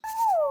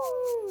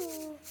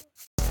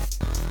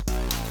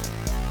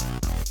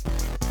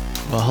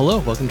Well, hello.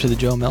 Welcome to the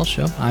Joe Mel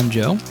Show. I'm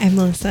Joe. I'm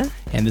Melissa.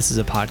 And this is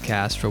a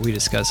podcast where we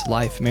discuss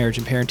life, marriage,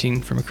 and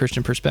parenting from a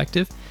Christian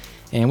perspective.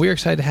 And we are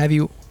excited to have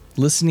you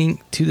listening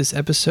to this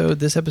episode.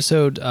 This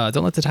episode,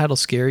 don't let the title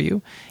scare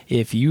you.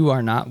 If you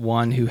are not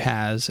one who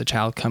has a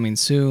child coming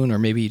soon, or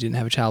maybe you didn't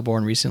have a child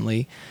born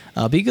recently,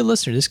 be a good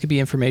listener. This could be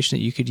information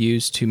that you could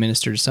use to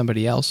minister to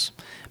somebody else,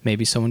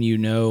 maybe someone you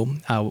know.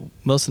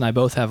 Melissa and I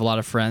both have a lot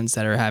of friends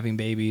that are having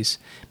babies,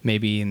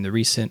 maybe in the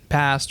recent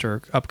past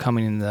or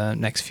upcoming in the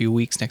next few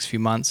weeks, next few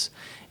months.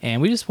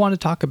 And we just want to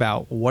talk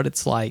about what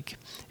it's like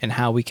and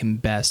how we can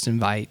best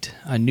invite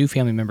a new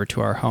family member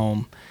to our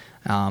home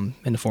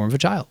in the form of a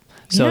child.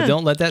 So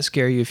don't let that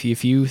scare you.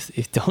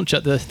 If don't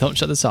shut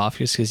this off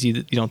just because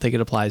you don't think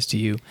it applies to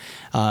you.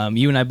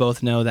 You and I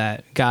both know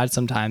that God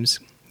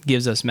sometimes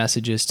gives us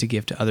messages to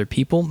give to other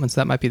people, and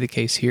so that might be the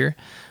case here.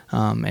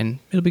 And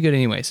it'll be good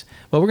anyways.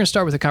 Well, we're going to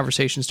start with a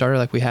conversation starter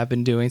like we have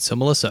been doing. So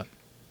Melissa,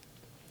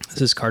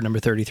 this is card number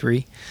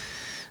 33.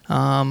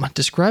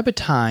 Describe a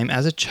time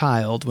as a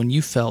child when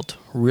you felt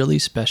really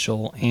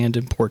special and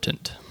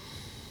important.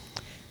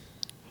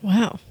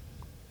 Wow,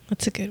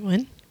 that's a good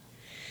one.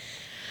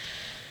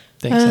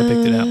 Thanks, I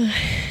picked it out.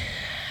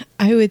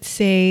 I would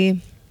say,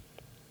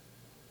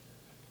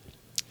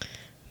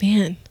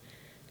 I'd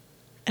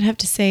have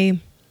to say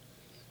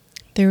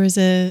I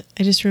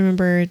just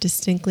remember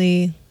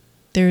distinctly,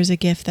 there was a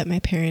gift that my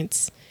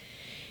parents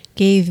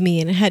gave me,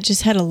 and it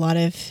had a lot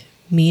of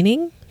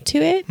meaning to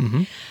it.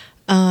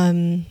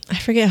 Mm-hmm. I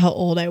forget how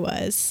old I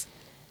was.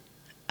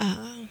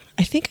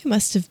 I think I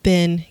must have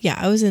been,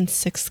 I was in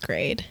 6th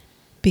grade,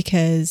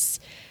 because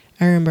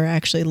I remember I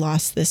actually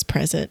lost this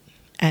present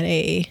at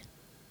a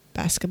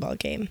basketball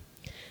game.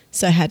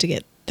 So I had to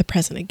get the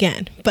present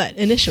again. But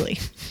initially,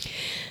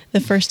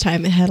 the first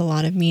time, it had a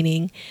lot of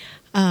meaning.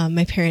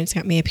 My parents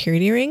got me a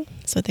purity ring.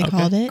 That's what they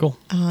called it. Cool.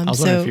 I was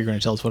wondering if you were going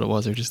to tell us what it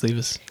was or just leave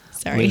us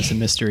a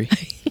mystery.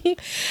 It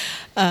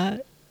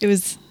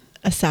was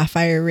a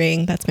sapphire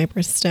ring. That's my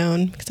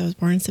birthstone because I was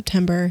born in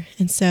September.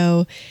 And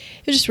so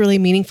it was just really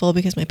meaningful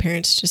because my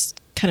parents just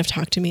kind of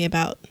talked to me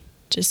about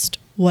just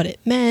what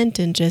it meant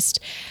and just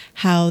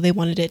how they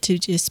wanted it to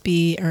just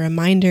be a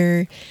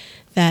reminder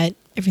that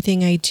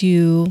everything I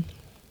do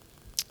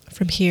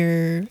from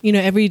here,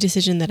 every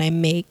decision that I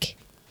make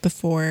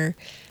before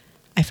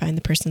I find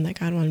the person that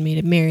God wanted me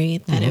to marry,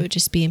 that it would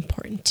just be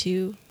important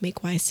to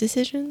make wise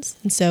decisions.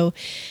 And so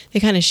they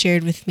kind of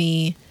shared with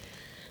me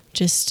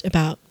just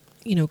about,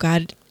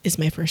 God is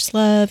my first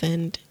love,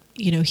 and,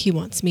 he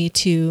wants me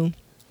to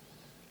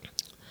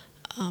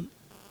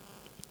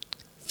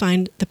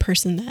find the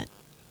person that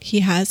he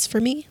has for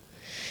me.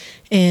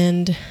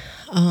 And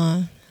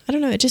I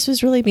don't know, it just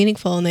was really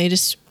meaningful, and they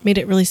just made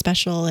it really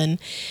special. And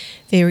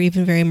they were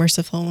even very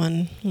merciful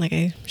when, like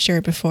I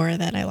shared before,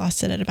 that I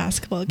lost it at a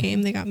basketball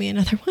game. They got me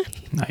another one.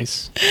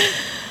 Nice.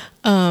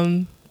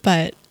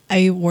 But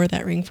I wore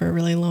that ring for a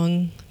really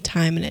long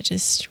time, and it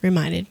just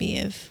reminded me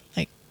of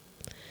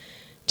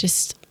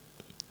just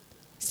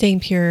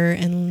staying pure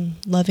and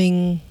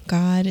loving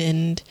God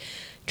and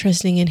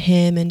trusting in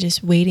him and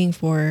just waiting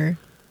for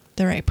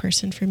the right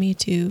person for me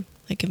to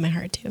give my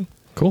heart to.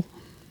 Cool.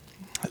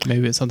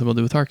 Maybe it's something we'll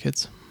do with our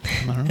kids.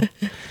 I don't know.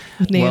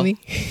 With Naomi.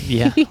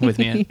 With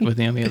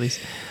Naomi at least.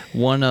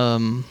 One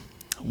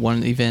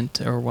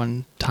event or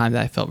one time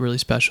that I felt really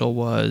special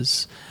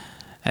was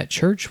at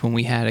church when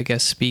we had a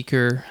guest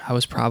speaker. I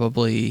was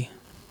probably,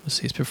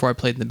 it's before I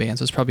played in the band,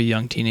 so I was probably a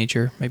young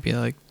teenager, maybe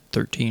like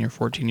 13 or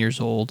 14 years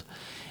old.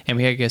 And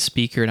we had a guest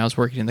speaker, and I was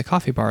working in the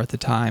coffee bar at the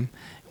time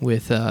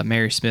with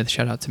Mary Smith.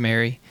 Shout out to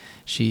Mary.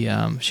 She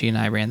and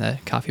I ran the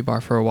coffee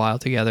bar for a while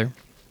together.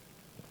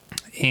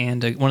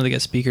 And one of the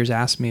guest speakers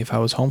asked me if I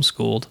was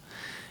homeschooled,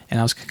 and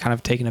I was kind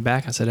of taken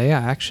aback. I said, "Yeah,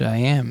 actually I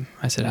am."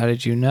 I said, "How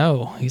did you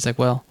know?" He's like,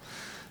 "Well,"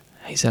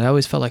 he said, "I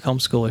always felt like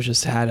homeschoolers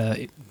just had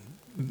a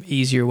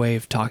easier way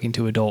of talking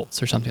to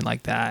adults or something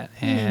like that."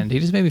 And he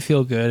just made me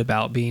feel good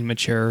about being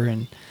mature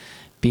and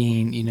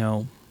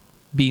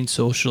being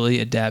socially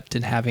adept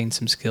and having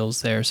some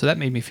skills there. So that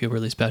made me feel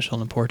really special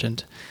and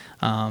important,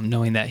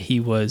 knowing that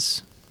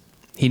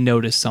he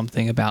noticed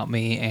something about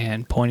me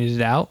and pointed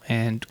it out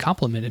and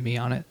complimented me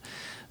on it.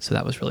 So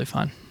that was really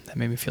fun. That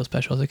made me feel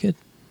special as a kid.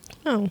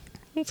 Oh,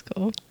 that's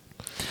cool.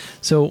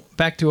 So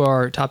back to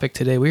our topic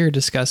today, we are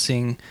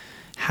discussing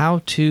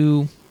how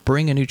to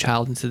bring a new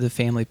child into the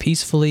family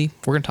peacefully.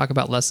 We're going to talk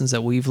about lessons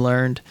that we've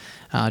learned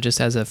just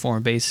as a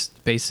form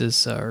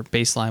basis or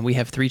baseline. We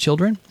have 3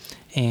 children,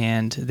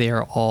 and they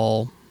are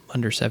all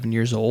under 7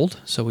 years old.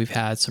 So we've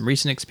had some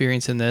recent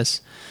experience in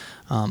this.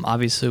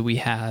 Obviously, we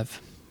have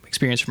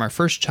experience from our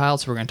first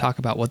child, so we're going to talk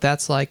about what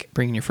that's like,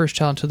 bringing your first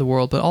child into the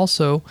world, but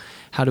also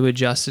how to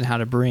adjust and how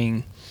to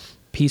bring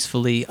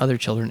peacefully other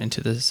children into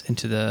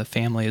the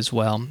family as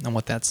well, and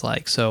what that's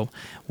like. So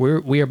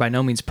we are by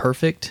no means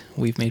perfect.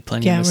 We've made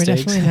plenty of mistakes. Yeah, we're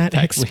definitely not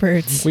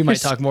experts. We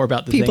might talk more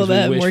about the people things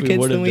that we have wish more we kids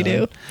would have than we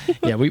done.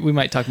 do. Yeah, we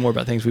might talk more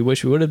about things we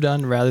wish we would have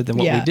done rather than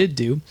what we did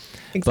do.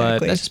 Exactly.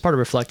 But that's just part of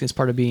reflecting. It's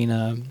part of being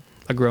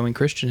a a growing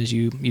Christian is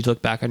you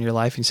look back on your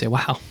life and you say,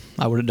 wow,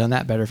 I would have done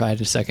that better if I had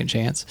a second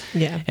chance.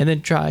 Yeah. And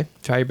then try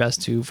your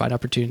best to find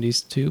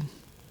opportunities to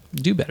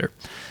do better.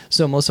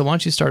 So Melissa, why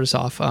don't you start us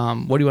off?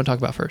 What do you want to talk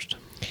about first?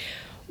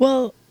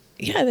 Well,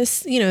 yeah,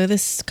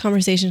 this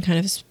conversation kind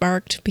of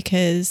sparked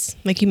because,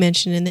 like you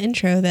mentioned in the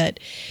intro, that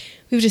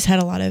we've just had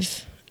a lot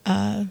of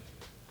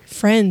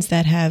friends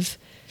that have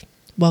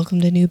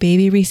welcomed a new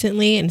baby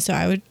recently. And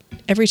so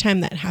every time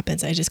that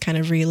happens, I just kind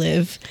of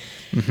relive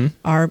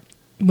our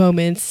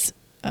moments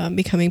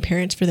becoming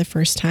parents for the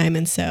first time.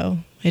 And so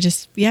we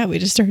just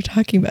started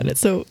talking about it.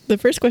 So the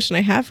first question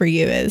I have for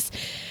you is,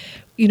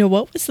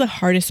 what was the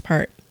hardest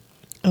part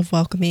of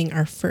welcoming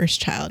our first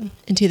child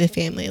into the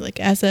family? Like,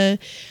 as a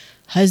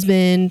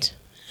husband,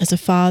 as a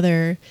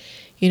father,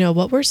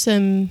 what were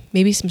some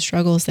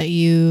struggles that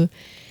you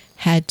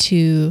had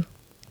to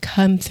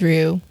come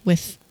through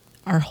with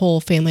our whole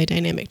family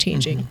dynamic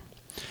changing?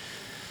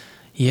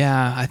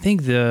 Yeah, I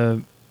think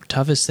the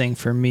toughest thing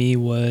for me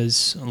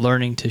was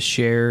learning to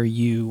share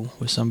you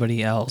with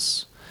somebody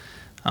else.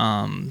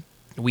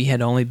 We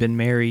had only been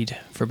married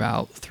for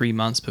about 3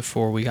 months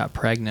before we got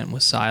pregnant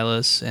with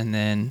Silas, and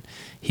then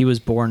he was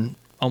born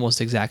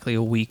almost exactly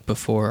a week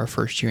before our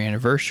first year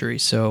anniversary.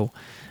 So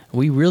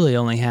we really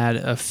only had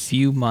a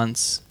few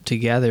months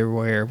together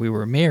where we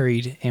were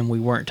married and we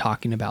weren't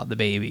talking about the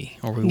baby,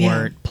 or we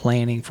weren't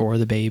planning for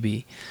the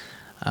baby.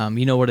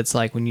 You know what it's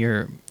like when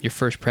your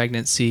first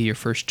pregnancy, your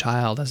first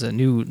child, as a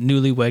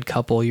newlywed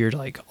couple, you're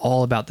like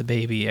all about the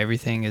baby.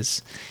 Everything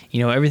is,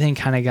 everything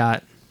kind of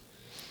got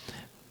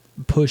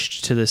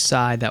pushed to the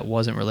side that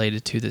wasn't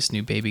related to this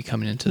new baby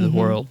coming into the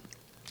world.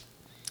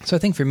 So I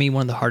think for me,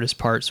 one of the hardest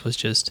parts was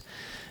just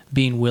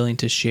being willing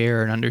to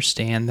share and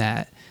understand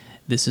that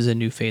this is a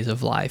new phase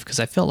of life.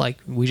 Because I felt like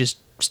we just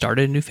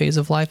started a new phase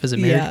of life as a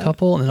married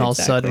couple, and then all of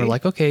a sudden we're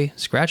like, okay,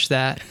 scratch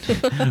that.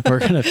 We're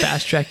going to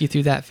fast track you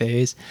through that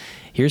phase.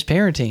 Here's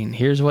parenting.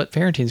 Here's what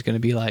parenting is going to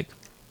be like.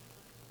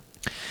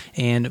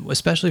 And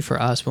especially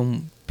for us,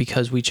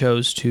 because we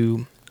chose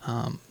to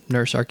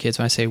nurse our kids.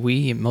 When I say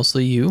we,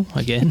 mostly you.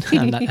 Again,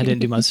 I didn't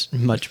do much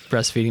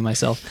breastfeeding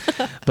myself,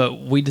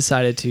 but we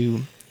decided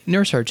to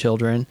nurse our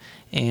children,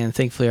 and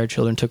thankfully our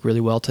children took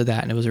really well to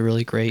that, and it was a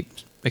really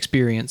great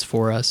experience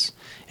for us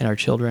and our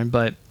children.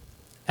 But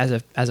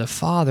as a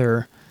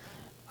father,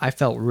 I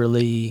felt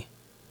really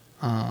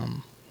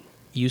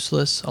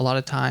useless a lot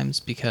of times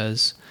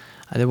because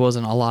there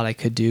wasn't a lot I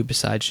could do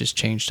besides just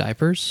change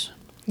diapers.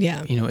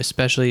 Yeah.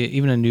 Especially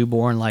even a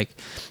newborn, like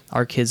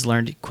our kids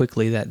learned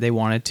quickly that they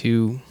wanted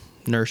to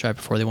nurse right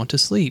before they went to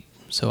sleep.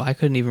 So I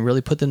couldn't even really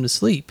put them to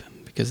sleep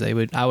because I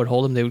would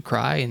hold them, they would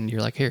cry, and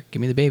you're like, here,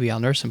 give me the baby, I'll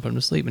nurse them, put them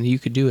to sleep. And you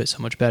could do it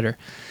so much better.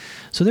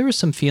 So there were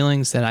some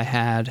feelings that I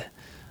had,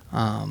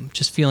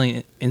 just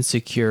feeling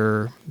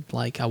insecure,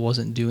 like I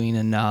wasn't doing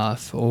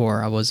enough,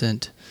 or I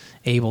wasn't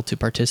able to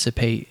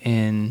participate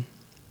in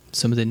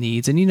some of the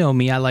needs. And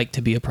me, I like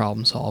to be a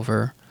problem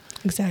solver.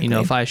 Exactly.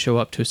 If I show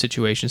up to a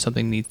situation,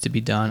 something needs to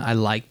be done, I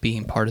like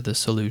being part of the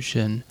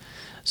solution.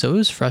 So it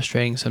was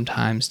frustrating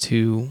sometimes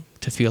to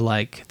feel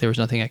like there was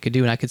nothing I could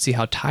do, and I could see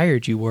how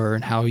tired you were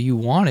and how you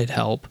wanted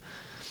help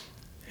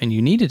and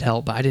you needed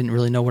help, but I didn't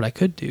really know what I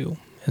could do.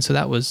 And so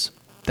that was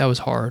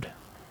hard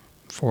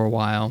for a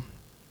while.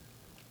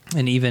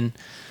 And even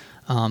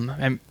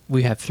and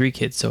we have 3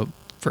 kids, so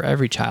for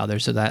every child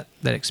there's that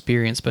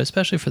experience, but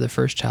especially for the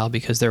first child,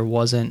 because there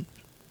wasn't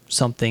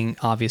something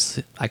obvious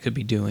I could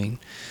be doing.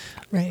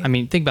 Right. I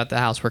mean, think about the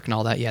housework and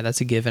all that. Yeah,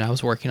 that's a given. I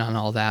was working on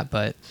all that,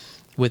 but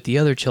with the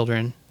other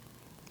children,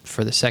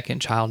 for the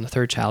second child and the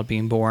third child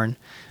being born,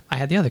 I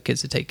had the other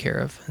kids to take care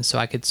of. And so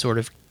I could sort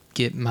of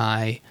get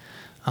my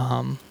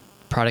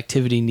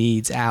productivity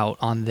needs out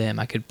on them.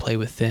 I could play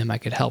with them. I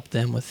could help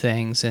them with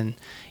things. And,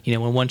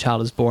 when one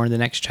child is born, the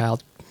next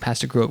child has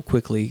to grow up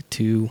quickly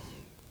to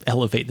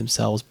elevate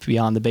themselves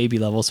beyond the baby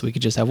level, so we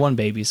could just have one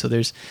baby. So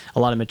there's a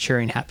lot of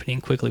maturing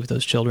happening quickly with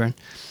those children.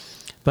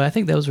 But I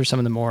think those were some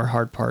of the more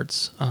hard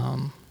parts,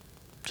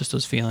 just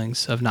those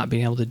feelings of not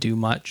being able to do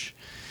much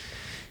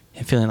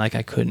and feeling like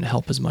I couldn't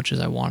help as much as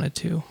I wanted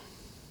to.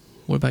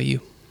 What about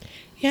you?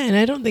 Yeah, and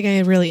I don't think I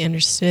really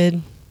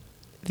understood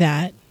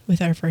that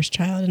with our first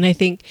child. And I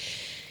think,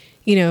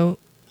 you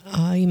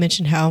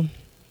mentioned how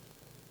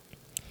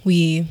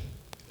we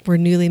were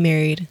newly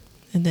married,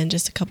 and then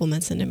just a couple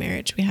months into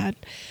marriage, we had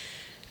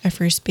our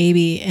first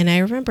baby. And I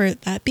remember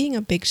that being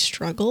a big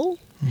struggle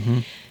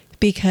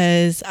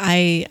because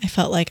I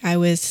felt like I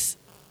was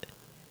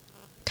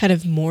kind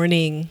of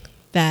mourning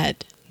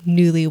that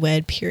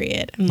newlywed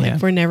period. I'm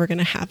like, we're never going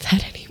to have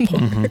that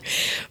anymore.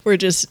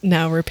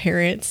 We're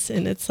parents.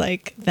 And it's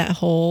like that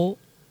whole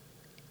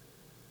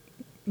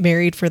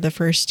married for the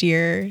first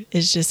year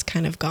is just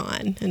kind of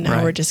gone. And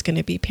now we're just going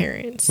to be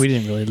parents. We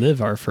didn't really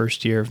live our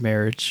first year of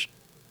marriage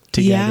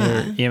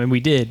together. Yeah, I mean,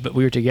 we did, but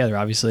we were together,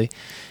 obviously.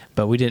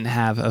 But we didn't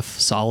have a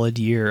solid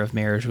year of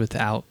marriage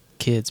without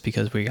kids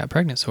because we got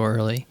pregnant so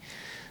early.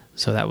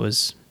 So that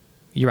was,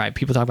 you're right.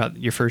 People talk about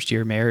your first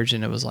year of marriage,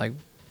 and it was like,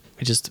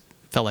 it just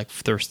felt like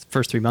the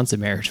first 3 months of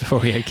marriage before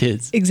we had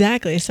kids.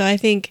 Exactly. So I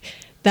think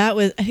that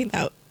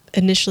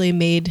initially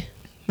made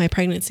my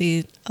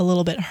pregnancy a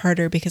little bit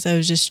harder because I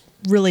was just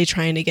really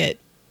trying to get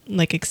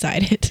like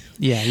excited.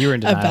 Yeah, you were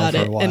in denial about for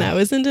it, a while. and I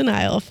was in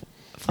denial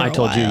for I a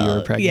told you while.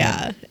 were pregnant.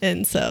 Yeah,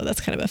 and so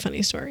that's kind of a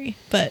funny story.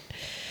 But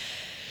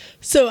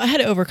so I had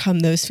to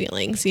overcome those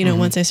feelings, you know,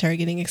 once I started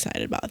getting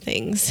excited about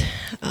things,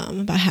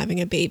 about having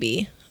a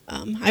baby.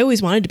 I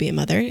always wanted to be a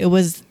mother.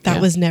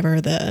 That was never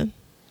the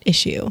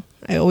issue.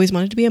 I always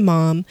wanted to be a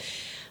mom.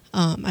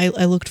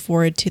 I looked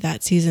forward to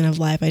that season of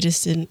life. I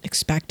just didn't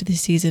expect the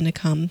season to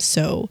come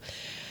so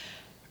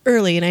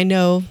early. And I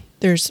know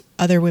there's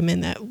other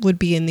women that would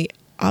be in the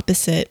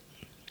opposite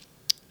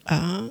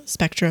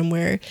spectrum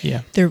where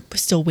they're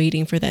still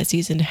waiting for that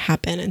season to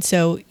happen. And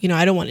so, you know,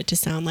 I don't want it to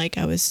sound like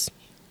I was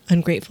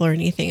ungrateful or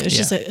anything. It was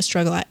just a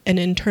struggle, an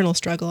internal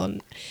struggle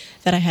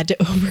that I had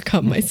to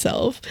overcome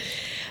myself.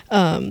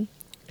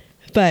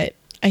 But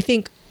I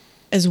think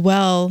as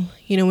well,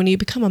 you know, when you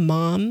become a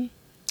mom,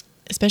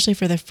 especially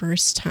for the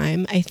first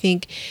time, I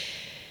think,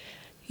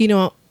 you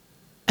know,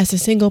 as a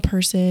single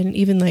person,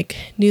 even like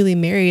newly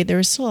married, there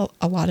was still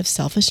a lot of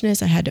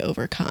selfishness I had to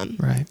overcome.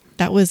 Right.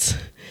 That was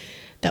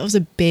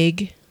a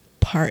big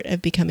part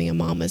of becoming a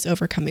mom, was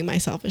overcoming my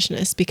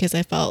selfishness, because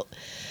I felt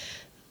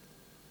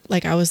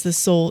like I was the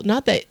sole,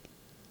 not that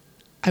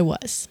I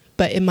was,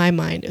 but in my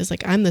mind, it was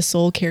like, I'm the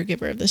sole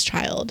caregiver of this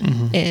child,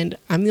 and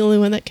I'm the only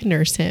one that can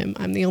nurse him.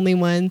 I'm the only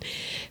one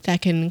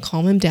that can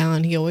calm him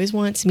down. He always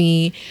wants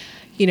me.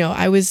 You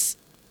know,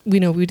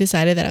 we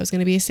decided that I was going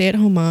to be a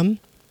stay-at-home mom,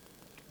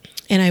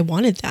 and I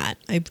wanted that.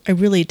 I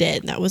really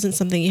did. That wasn't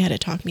something you had to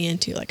talk me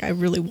into. Like, I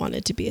really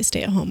wanted to be a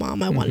stay-at-home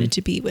mom. I wanted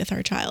to be with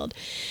our child.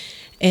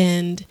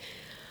 And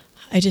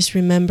I just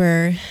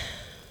remember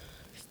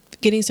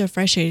getting so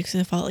frustrated because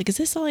I felt like, is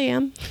this all I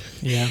am?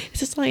 Yeah.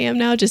 Is this all I am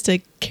now? Just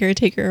a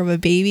caretaker of a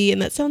baby?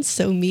 And that sounds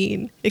so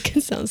mean. It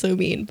can sound so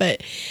mean,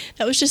 but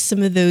that was just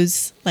some of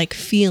those like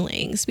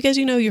feelings, because,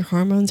 you know, your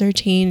hormones are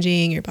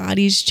changing, your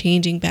body's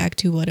changing back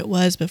to what it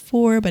was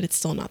before, but it's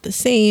still not the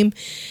same.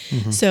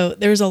 So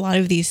there's a lot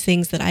of these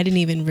things that I didn't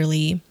even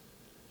really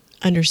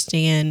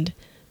understand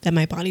that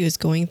my body was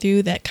going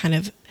through, that kind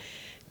of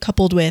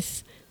coupled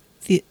with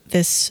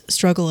this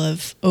struggle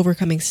of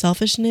overcoming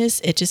selfishness.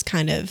 It just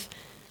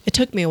it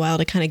took me a while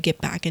to kind of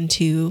get back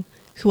into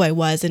who I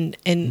was, and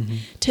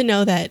to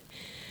know that,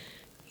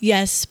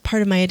 yes,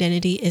 part of my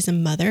identity is a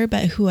mother,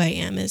 but who I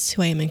am is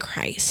who I am in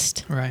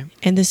Christ. Right.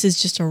 And this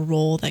is just a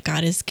role that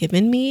God has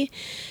given me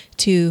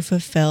to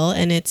fulfill,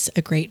 and it's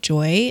a great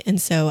joy. And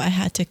so I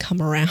had to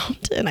come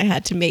around, and I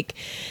had to make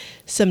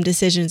some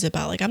decisions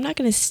about, like, I'm not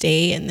going to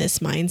stay in this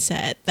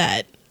mindset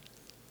that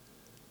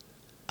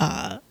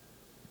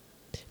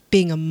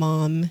being a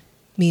mom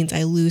means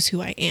I lose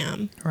who I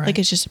am. Right. Like,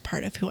 it's just a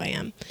part of who I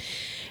am,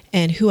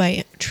 and who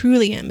I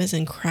truly am is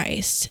in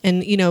Christ.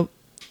 And, you know,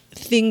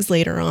 things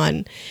later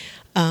on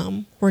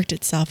worked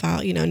itself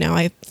out. You know, now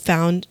I've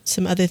found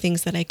some other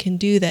things that I can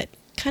do that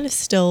kind of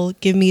still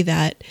give me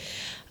that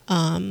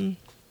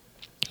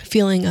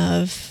feeling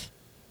of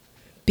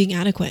being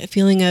adequate,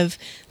 feeling of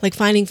like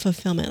finding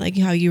fulfillment, like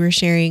how you were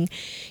sharing,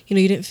 you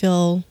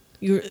know,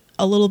 you were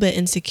a little bit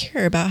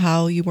insecure about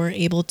how you weren't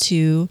able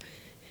to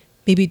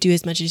maybe do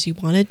as much as you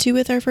wanted to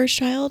with our first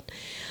child.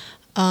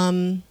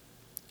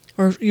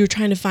 Or you were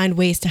trying to find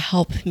ways to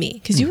help me,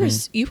 because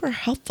you were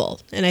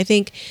helpful. And I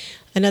think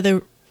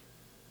another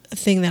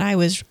thing that I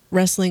was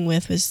wrestling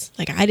with was,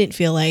 like, I didn't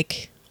feel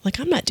like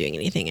I'm not doing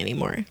anything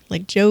anymore.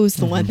 Like, Joe's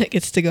the one that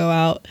gets to go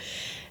out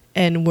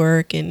and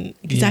work, and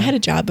because I had a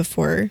job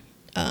before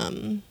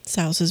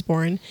Silas was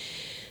born,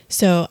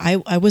 so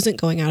I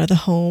wasn't going out of the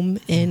home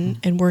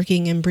and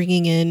working and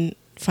bringing in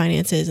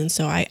finances, and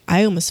so I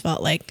almost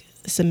felt like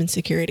some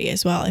insecurity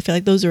as well. I feel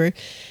like those were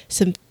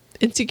some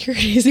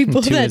insecurities we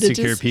both had to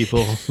insecure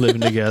people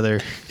living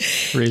together,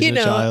 raising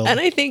a child. And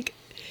I think,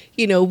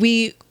 you know,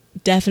 we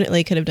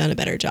definitely could have done a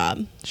better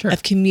job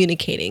of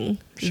communicating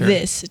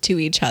this to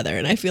each other.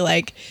 And I feel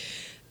like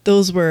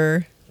those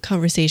were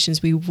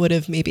conversations we would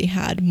have maybe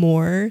had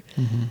more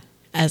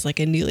as like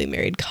a newly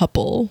married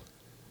couple,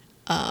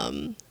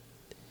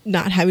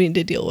 not having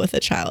to deal with a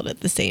child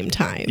at the same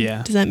time.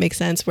 Yeah. Does that make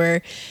sense?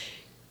 Where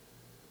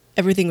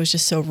everything was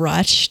just so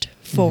rushed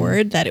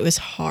forward that it was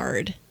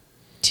hard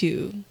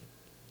to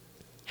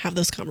have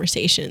those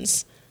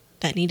conversations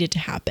that needed to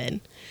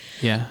happen.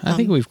 Yeah. I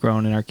think we've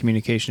grown in our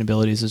communication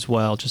abilities as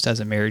well, just as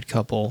a married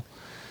couple.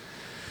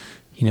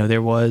 You know,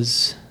 there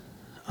was,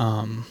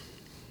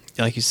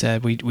 like you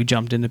said, we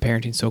jumped into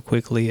parenting so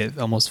quickly, it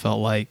almost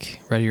felt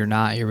like ready or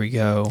not, here we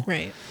go.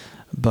 Right.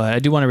 But I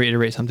do want to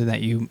reiterate something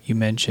that you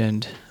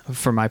mentioned.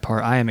 For my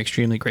part, I am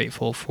extremely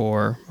grateful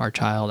for our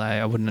child.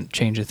 I wouldn't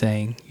change a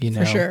thing. You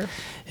know, For sure.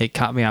 It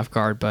caught me off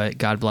guard, but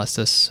God blessed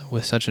us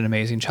with such an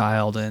amazing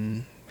child,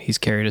 and He's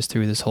carried us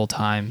through this whole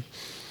time.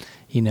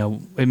 You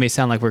know, it may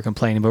sound like we're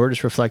complaining, but we're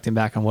just reflecting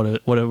back on what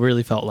it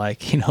really felt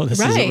like. You know, this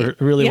is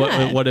really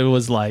what it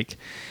was like.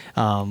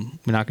 We're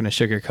not going to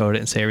sugarcoat it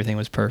and say everything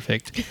was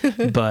perfect,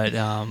 but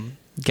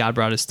God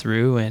brought us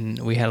through, and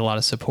we had a lot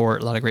of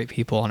support, a lot of great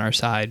people on our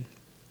side.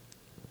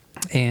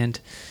 And,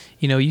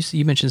 You know,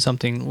 you mentioned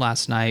something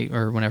last night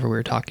or whenever we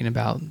were talking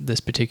about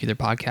this particular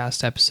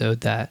podcast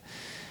episode that,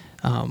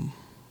 well,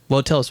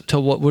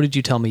 what did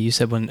you tell me? You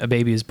said when a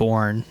baby is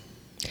born.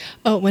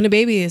 Oh, when a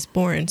baby is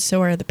born,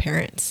 so are the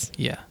parents.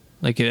 Yeah.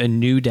 Like a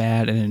new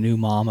dad and a new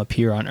mom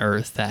appear on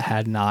earth that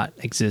had not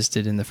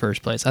existed in the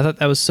first place. I thought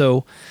that was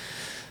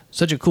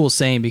such a cool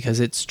saying because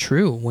it's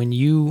true. When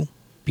you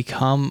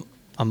become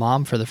a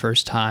mom for the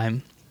first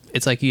time,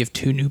 it's like you have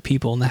two new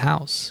people in the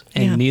house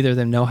and neither of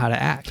them know how to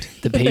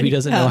act. The baby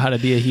doesn't know how to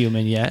be a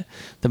human yet.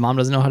 The mom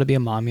doesn't know how to be a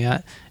mom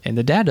yet. And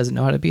the dad doesn't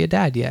know how to be a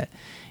dad yet.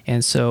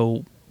 And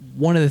so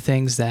one of the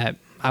things that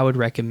I would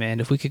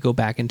recommend, if we could go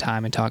back in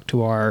time and talk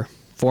to our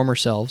former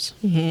selves,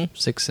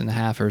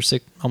 6.5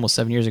 or almost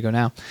 7 years ago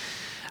now,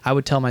 I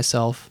would tell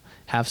myself,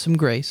 have some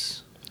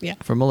grace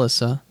for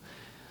Melissa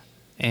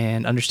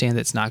and understand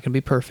that it's not going to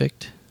be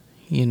perfect.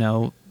 You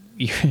know,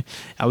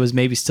 I was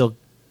maybe still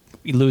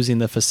losing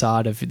the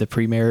facade of the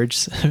pre-marriage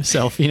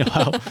self. You know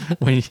how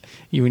when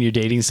you're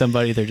dating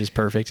somebody, they're just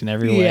perfect in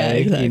every way. Yeah,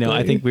 exactly. You know,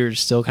 I think we were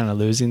still kind of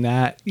losing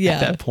that at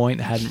that point.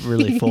 It hadn't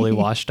really fully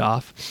washed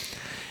off.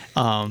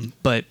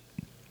 But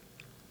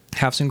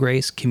have some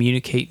grace,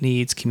 communicate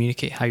needs,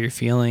 communicate how you're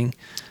feeling.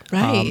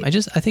 Right.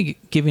 I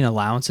think giving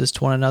allowances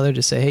to one another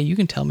to say, hey, you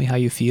can tell me how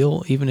you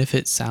feel, even if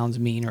it sounds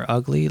mean or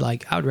ugly.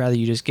 Like, I would rather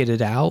you just get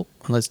it out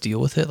and let's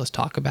deal with it. Let's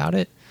talk about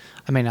it.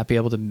 I may not be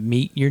able to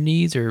meet your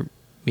needs or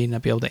may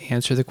not be able to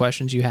answer the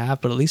questions you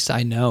have, but at least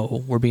I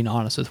know we're being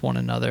honest with one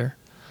another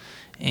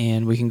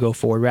and we can go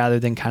forward rather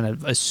than kind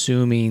of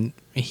assuming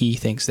he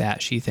thinks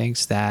that, she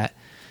thinks that.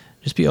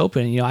 Just be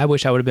open. You know, I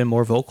wish I would have been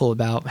more vocal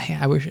about, hey,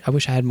 I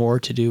wish I had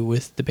more to do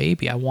with the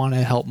baby. I want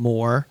to help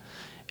more.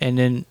 And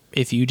then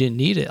if you didn't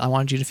need it, I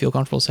wanted you to feel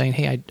comfortable saying,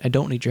 hey, I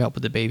don't need your help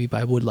with the baby, but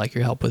I would like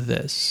your help with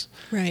this.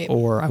 Right.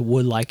 Or I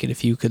would like it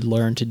if you could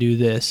learn to do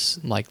this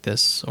like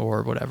this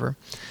or whatever.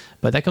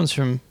 But that comes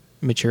from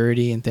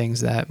maturity and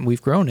things that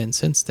we've grown in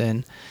since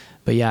then.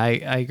 But yeah,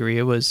 I agree.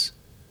 It was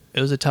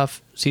a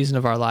tough season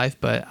of our life,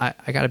 but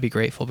I got to be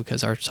grateful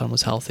because our son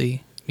was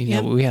healthy. You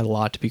know, we had a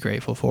lot to be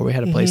grateful for. We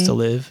had a place to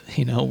live.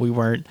 You know, we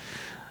weren't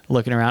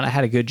looking around. I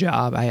had a good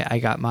job. I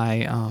got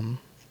my,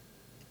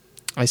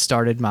 I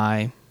started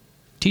my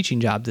teaching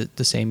job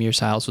the same year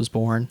Silas was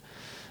born.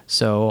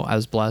 So I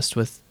was blessed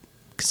with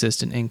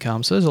consistent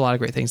income. So there's a lot of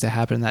great things that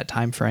happened in that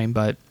time frame.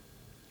 But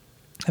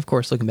of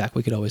course, looking back,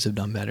 we could always have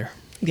done better.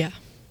 Yeah,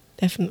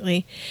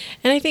 definitely.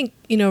 And I think,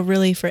 you know,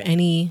 really for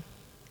any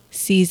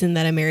season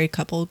that a married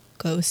couple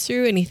goes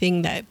through,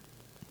 anything that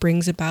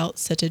brings about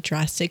such a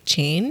drastic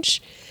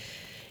change,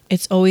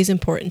 it's always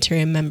important to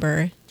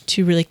remember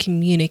to really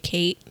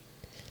communicate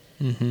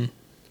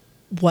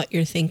what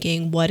you're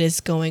thinking, what is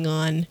going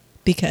on,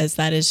 because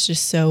that is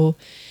just so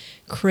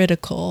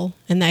critical.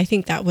 And I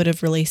think that would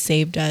have really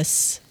saved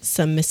us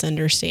some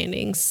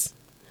misunderstandings.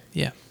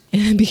 Yeah.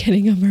 In the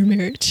beginning of our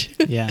marriage.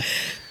 Yeah.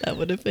 That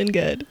would have been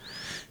good.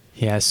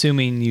 Yeah.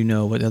 Assuming you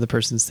know what the other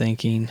person's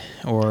thinking,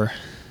 or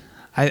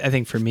I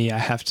think for me, I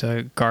have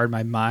to guard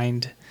my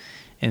mind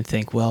and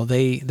think, well,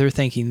 they're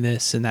thinking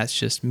this and that's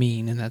just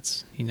mean. And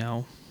that's, you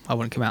know, I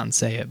wouldn't come out and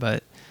say it,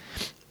 but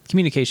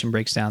communication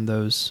breaks down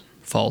those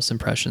false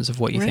impressions of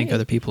what you think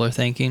other people are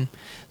thinking.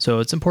 So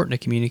it's important to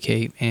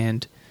communicate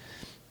and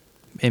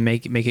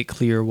make it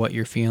clear what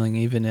you're feeling,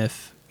 even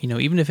if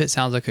it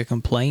sounds like a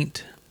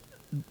complaint,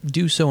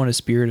 do so in a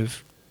spirit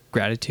of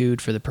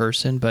gratitude for the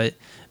person, but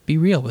be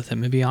real with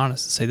them and be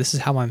honest and say, this is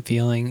how I'm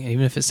feeling.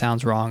 Even if it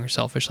sounds wrong or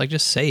selfish, like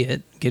just say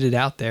it, get it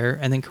out there,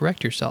 and then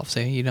correct yourself.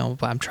 Say, you know,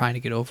 I'm trying to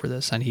get over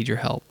this. I need your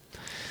help.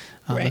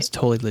 That's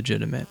totally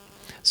legitimate.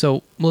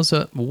 So,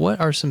 Melissa, what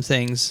are some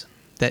things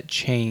that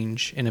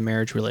change in a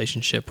marriage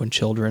relationship when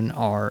children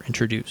are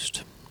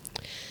introduced?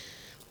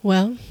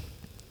 Well,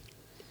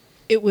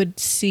 it would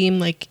seem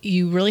like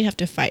you really have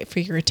to fight for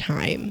your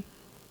time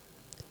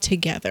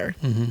together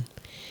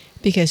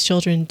because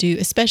children do,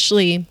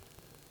 especially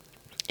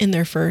in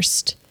their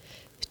first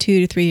 2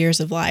 to 3 years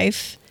of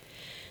life,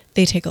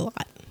 they take a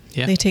lot.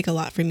 Yeah. They take a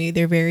lot from you.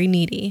 They're very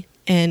needy,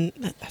 and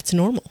that's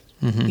normal.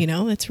 You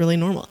know, it's really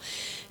normal.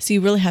 So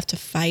you really have to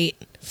fight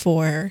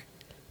for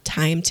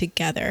time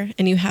together,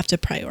 and you have to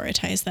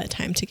prioritize that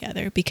time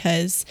together,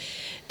 because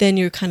then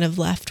you're kind of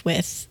left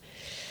with,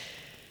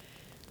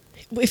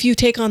 if you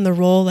take on the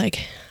role,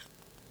 like,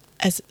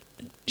 as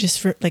just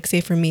for, like,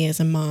 say for me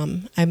as a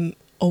mom, I'm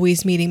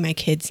always meeting my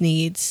kids'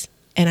 needs,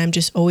 and I'm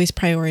just always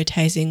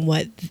prioritizing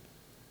what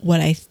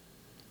I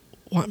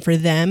want for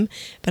them,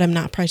 but I'm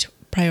not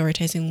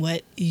prioritizing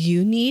what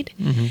you need,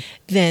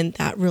 then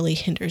that really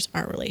hinders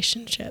our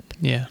relationship.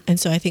 Yeah. And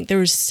so I think there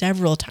was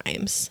several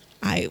times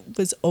I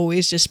was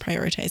always just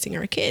prioritizing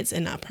our kids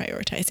and not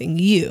prioritizing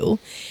you.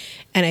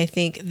 And I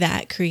think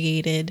that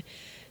created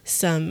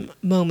some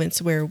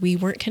moments where we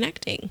weren't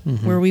connecting,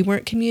 where we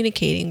weren't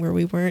communicating, where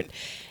we weren't,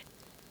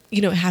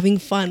 you know, having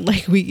fun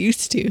like we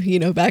used to, you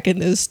know, back in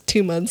those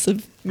 2 months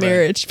of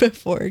marriage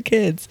before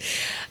kids.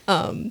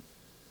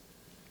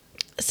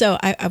 So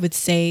I would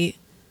say,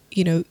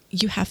 you know,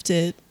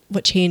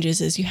 what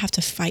changes is you have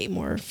to fight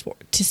more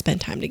to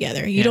spend time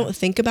together. You don't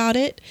think about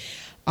it,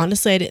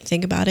 honestly, I didn't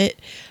think about it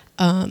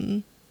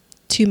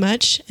too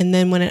much. And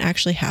then when it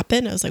actually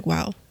happened, I was like,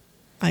 wow,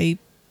 I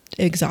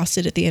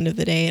exhausted at the end of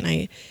the day, and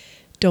I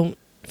don't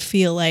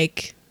feel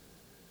like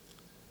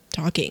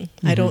talking.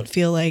 I don't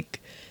feel like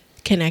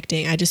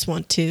connecting. I just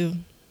want to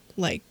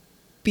like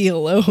be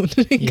alone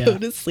and go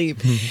to sleep.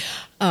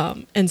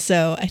 And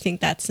so I think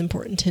that's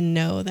important to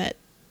know, that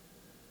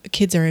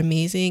kids are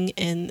amazing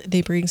and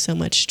they bring so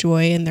much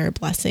joy and they're a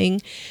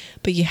blessing,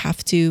 but you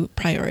have to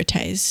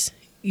prioritize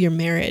your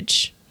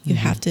marriage. You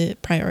have to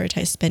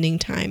prioritize spending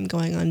time,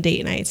 going on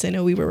date nights. I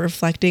know we were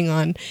reflecting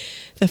on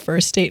the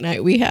first date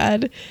night we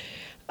had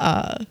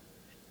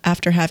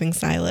after having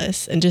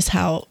Silas, and just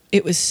how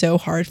it was so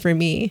hard for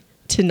me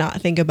to not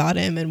think about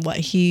him and what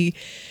I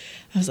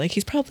was like,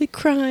 he's probably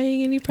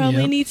crying and he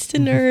probably needs to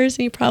nurse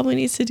and he probably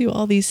needs to do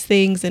all these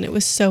things. And it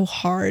was so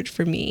hard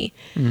for me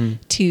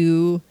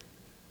to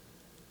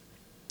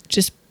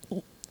just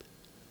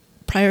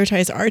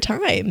prioritize our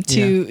time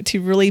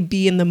to really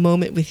be in the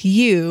moment with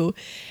you.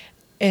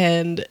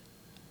 And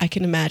I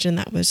can imagine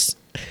that was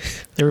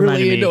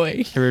really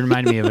annoying. It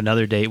reminded me of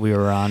another date we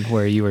were on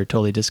where you were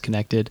totally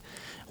disconnected.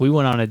 We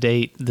went on a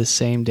date the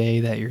same day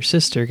that your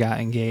sister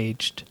got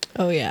engaged.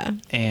 Oh, yeah.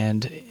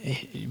 And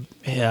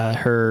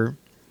her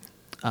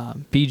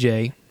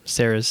BJ,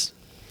 Sarah's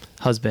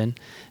husband,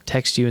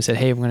 texted you and said,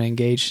 hey, I'm going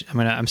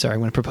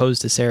to propose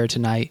to Sarah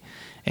tonight.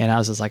 And I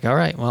was just like, all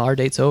right, well, our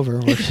date's over.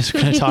 We're just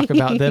going to talk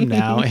about them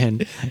now.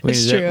 And we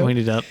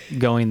ended up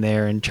going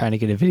there and trying to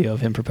get a video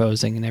of him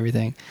proposing and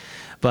everything.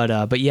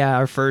 But yeah,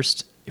 our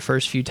first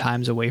few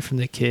times away from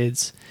the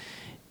kids,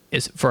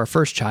 is for our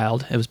first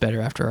child. It was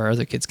better after our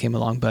other kids came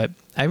along. But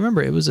I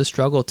remember it was a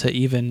struggle to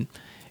even,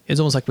 it's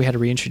almost like we had to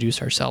reintroduce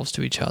ourselves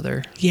to each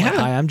other. Yeah. Like,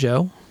 hi, I'm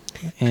Joe.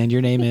 And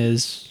your name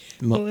is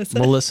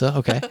Melissa.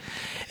 Okay.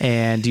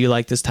 And do you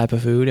like this type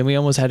of food? And we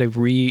almost had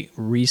to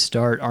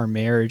restart our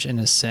marriage in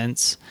a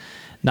sense.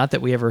 Not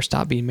that we ever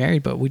stopped being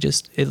married, but we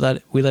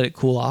let it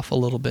cool off a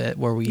little bit,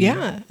 where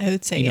I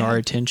would say, our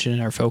attention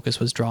and our focus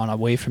was drawn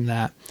away from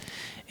that.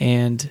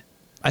 And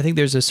I think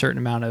there's a certain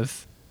amount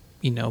of,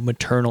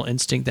 maternal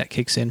instinct that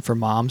kicks in for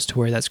moms to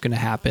where that's going to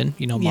happen.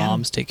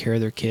 Moms take care of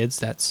their kids.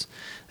 That's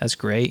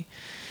great.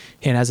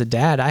 And as a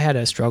dad, I had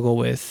a struggle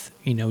with,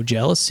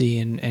 jealousy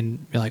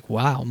and like,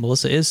 wow,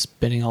 Melissa is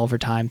spending all of her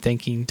time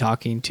thinking,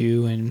 talking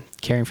to, and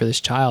caring for this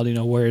child.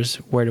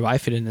 Where do I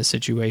fit in this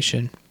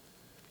situation?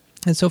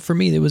 And so for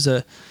me, there was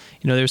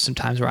there's some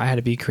times where I had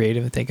to be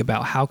creative and think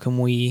about how can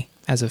we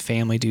as a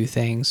family do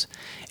things.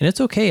 And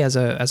it's okay as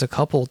a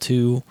couple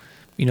to,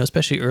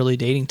 especially early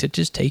dating, to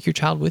just take your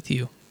child with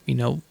you.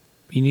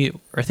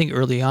 I think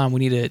early on we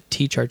need to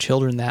teach our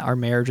children that our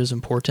marriage is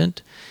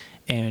important.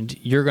 And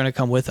you're going to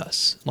come with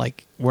us.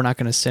 Like, we're not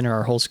going to center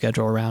our whole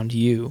schedule around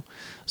you.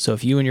 So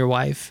if you and your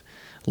wife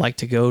like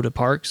to go to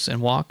parks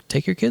and walk,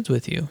 take your kids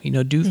with you.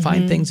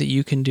 Find things that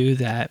you can do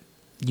that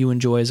you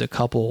enjoy as a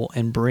couple,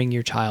 and bring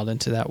your child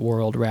into that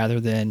world rather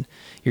than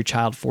your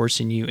child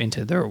forcing you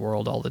into their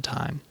world all the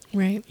time.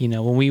 Right.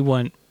 When we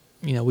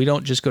we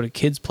don't just go to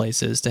kids'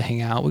 places to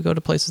hang out. We go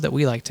to places that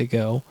we like to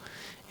go.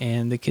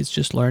 And the kids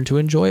just learn to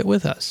enjoy it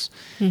with us.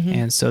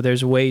 And so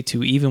there's a way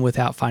to, even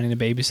without finding a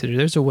babysitter,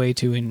 there's a way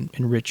to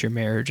enrich your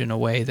marriage in a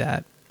way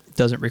that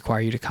doesn't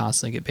require you to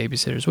constantly get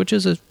babysitters, which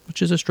is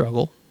a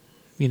struggle.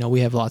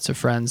 We have lots of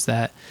friends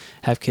that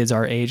have kids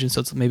our age, and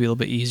so it's maybe a little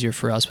bit easier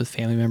for us with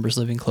family members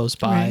living close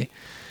by.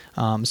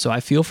 Right. So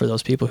I feel for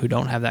those people who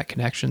don't have that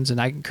connections,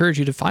 and I encourage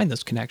you to find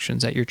those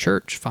connections at your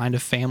church. Find a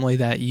family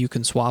that you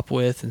can swap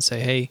with and say,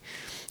 hey,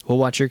 we'll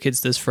watch your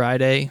kids this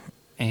Friday,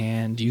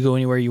 and you go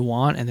anywhere you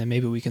want, and then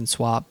maybe we can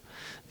swap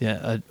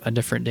a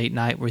different date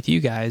night with you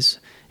guys.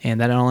 And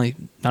that not only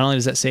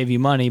does that save you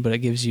money, but it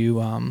gives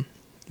you,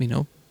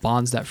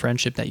 bonds that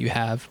friendship that you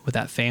have with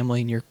that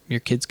family, and your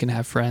kids can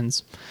have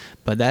friends.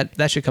 But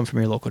that should come from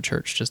your local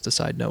church. Just a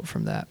side note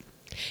from that.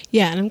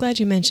 Yeah, and I'm glad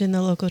you mentioned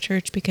the local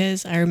church,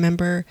 because I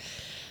remember,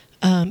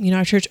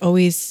 our church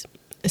always,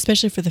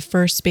 especially for the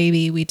first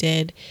baby, we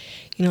did,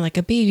 like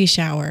a baby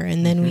shower,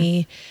 and then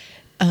we,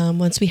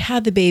 once we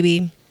had the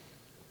baby,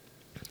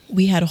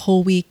 we had a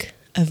whole week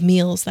of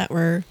meals that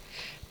were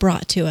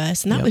brought to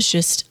us. And that was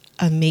just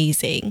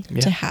amazing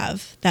to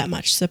have that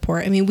much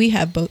support. I mean,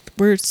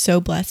 we're so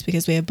blessed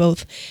because we have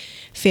both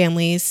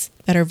families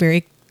that are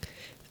very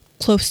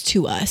close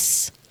to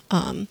us.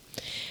 But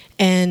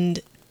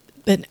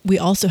we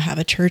also have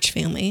a church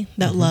family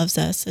that loves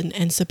us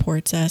and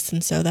supports us.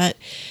 And so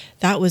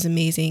that was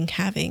amazing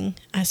having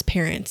as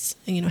parents,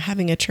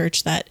 having a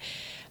church that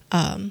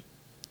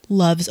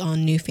loves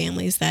on new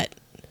families, that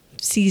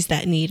sees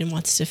that need and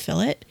wants to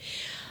fill it.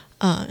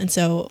 And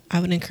so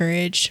I would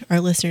encourage our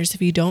listeners,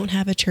 if you don't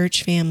have a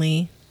church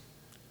family,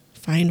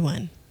 find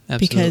one.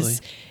 Absolutely.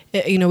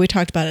 Because, we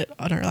talked about it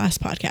on our last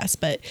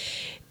podcast, but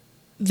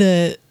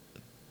the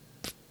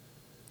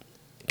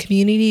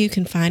community you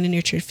can find in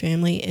your church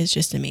family is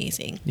just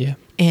amazing. Yeah.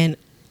 And,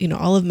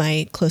 all of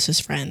my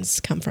closest friends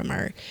come from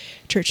our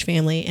church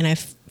family, and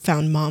I've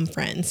found mom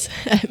friends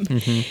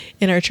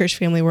in our church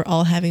family. We're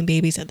all having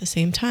babies at the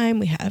same time.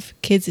 We have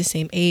kids the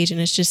same age, and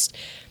it's just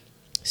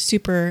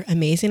super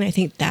amazing. I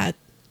think that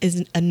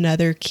is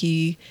another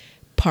key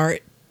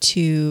part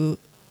to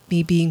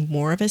me being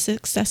more of a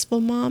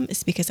successful mom,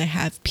 is because I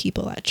have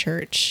people at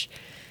church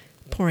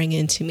pouring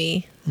into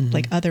me,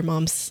 like other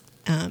moms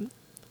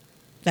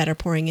that are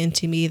pouring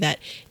into me, that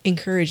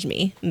encourage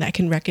me and that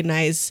can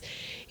recognize,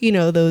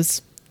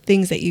 those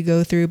things that you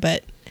go through,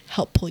 but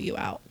help pull you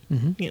out,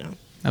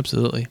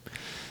 Absolutely.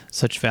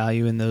 Such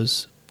value in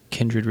those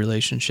kindred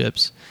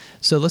relationships.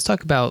 So let's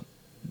talk about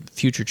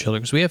future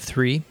children, because we have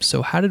 3.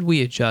 So how did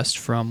we adjust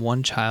from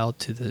 1 child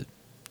to the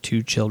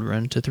 2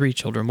 children to 3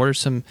 children? What are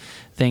some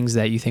things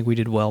that you think we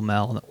did well,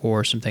 Mel,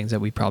 or some things that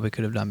we probably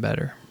could have done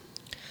better?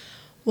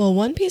 Well,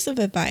 one piece of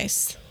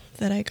advice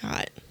that I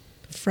got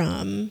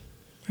from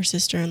our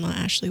sister-in-law,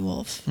 Ashley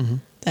Wolf,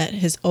 that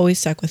has always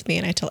stuck with me,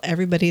 and I tell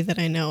everybody that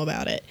I know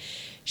about it.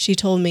 She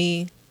told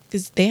me,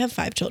 because they have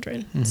 5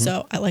 children,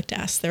 so I like to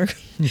ask I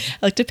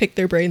like to pick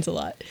their brains a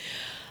lot.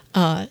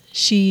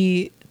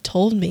 She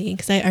told me,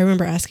 because I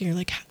remember asking her,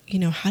 like,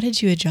 how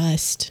did you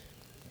adjust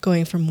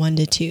going from 1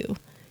 to 2?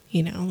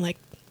 Like,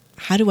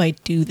 how do I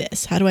do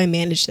this? How do I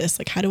manage this?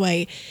 Like, how do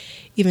I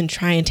even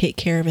try and take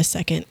care of a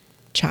second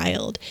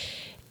child?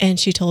 And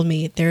she told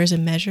me, there is a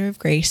measure of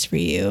grace for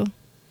you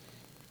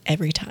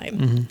every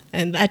time.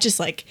 And that just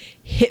like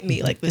hit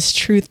me like this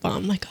truth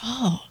bomb. Like,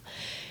 oh,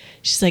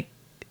 she's like,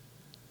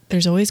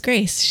 there's always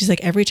grace. She's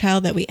like, every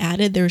child that we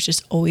added, there was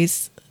just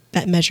always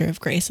that measure of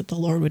grace that the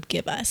Lord would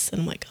give us.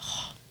 And I'm like,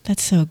 oh,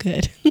 that's so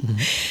good.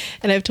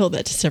 And I've told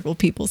that to several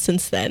people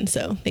since then.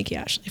 So thank you,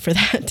 Ashley, for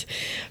that.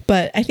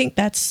 But I think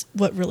that's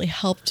what really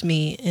helped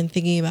me in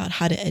thinking about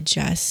how to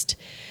adjust,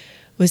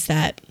 was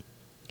that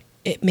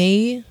it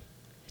may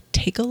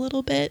take a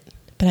little bit,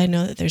 but I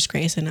know that there's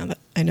grace, and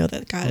I know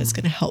that God is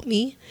going to help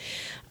me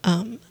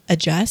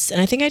adjust.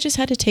 And I think I just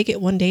had to take it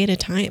one day at a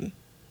time,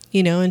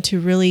 and to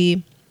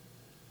really,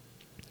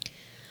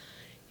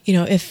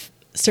 if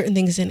certain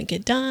things didn't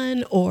get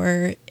done,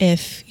 or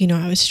if,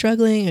 I was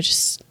struggling, I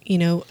just,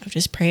 I would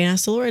just pray and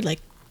ask the Lord, like,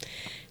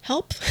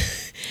 help,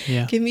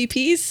 give me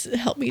peace,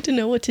 help me to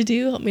know what to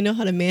do, help me know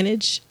how to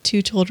manage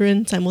 2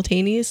 children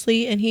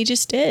simultaneously. And he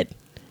just did.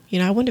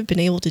 I wouldn't have been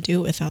able to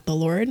do it without the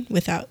Lord,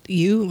 without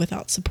you,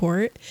 without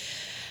support.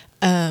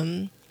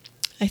 I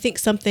think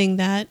something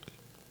that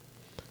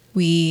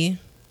we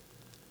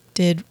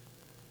did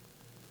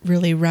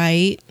really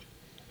right,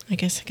 I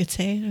guess I could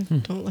say, I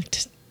don't like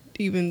to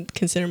even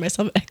consider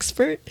myself an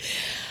expert,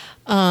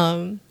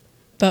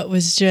 but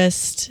was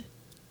just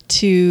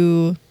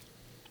to,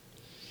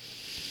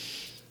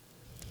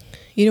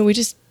 we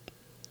just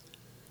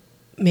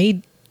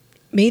made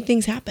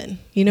things happen.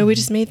 We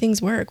just made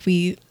things work.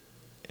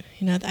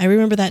 I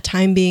remember that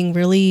time being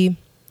really,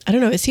 I don't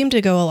know, it seemed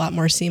to go a lot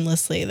more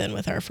seamlessly than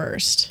with our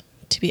first,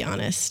 to be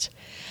honest.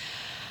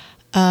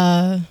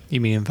 You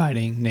mean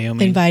inviting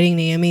Naomi? Inviting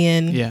Naomi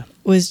in, yeah,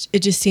 it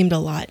just seemed a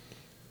lot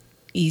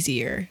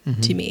easier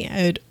to me.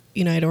 I'd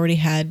already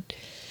had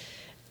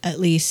at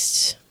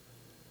least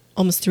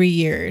almost 3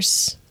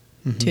 years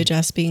to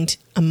adjust being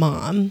a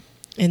mom,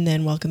 and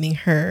then welcoming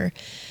her.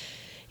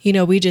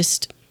 We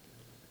just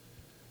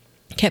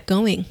kept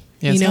going.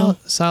 Yeah,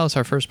 Silas,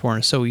 our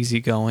firstborn, is so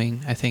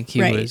easygoing. I think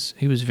he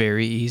was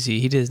very easy.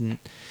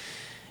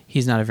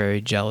 He's not a very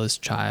jealous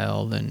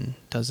child, and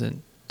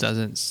doesn't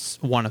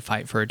want to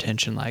fight for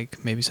attention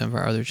like maybe some of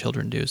our other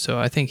children do. So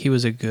I think he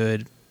was a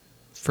good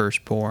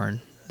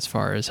firstborn as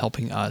far as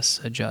helping us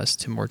adjust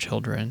to more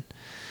children.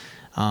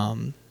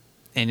 And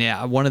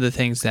yeah, one of the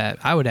things that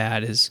I would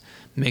add is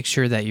make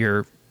sure that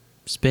you're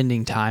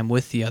spending time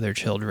with the other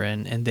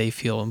children and they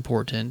feel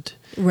important,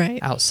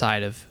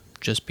 outside of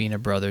just being a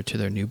brother to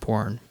their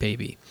newborn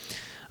baby.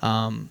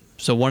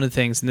 So one of the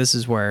things, and this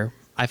is where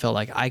I felt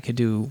like I could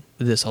do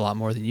this a lot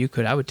more than you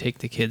could, I would take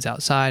the kids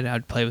outside,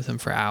 I'd play with them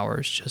for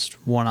hours, just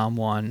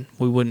one-on-one.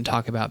 We wouldn't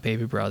talk about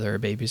baby brother or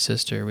baby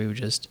sister. We would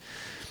just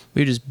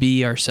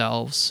be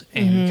ourselves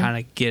and kind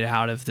of get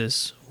out of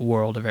this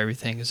world of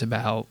everything is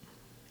about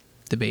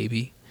the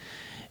baby.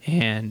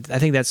 And I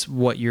think that's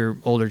what your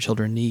older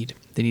children need.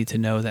 They need to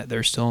know that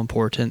they're still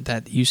important,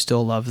 that you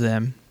still love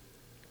them,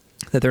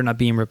 that they're not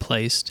being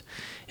replaced,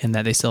 and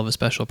that they still have a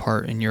special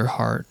part in your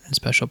heart and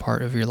special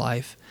part of your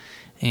life.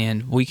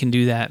 And we can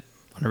do that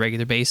on a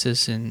regular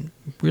basis, and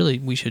really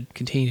we should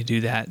continue to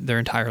do that their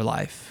entire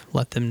life.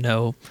 Let them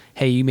know,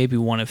 hey, you may be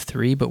one of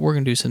 3, but we're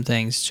going to do some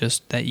things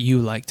just that you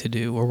like to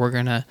do, or we're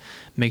going to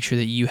make sure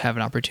that you have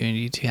an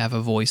opportunity to have a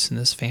voice in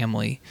this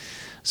family,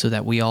 so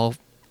that we all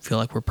feel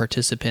like we're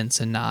participants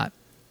and not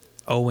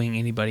owing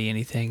anybody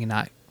anything and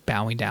not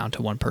bowing down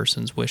to one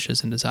person's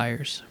wishes and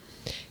desires.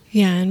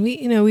 Yeah, and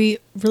we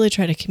really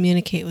try to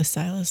communicate with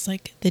Silas,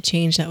 like, the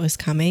change that was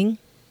coming.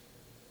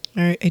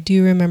 I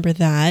do remember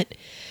that.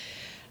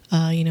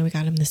 We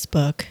got him this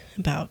book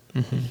about,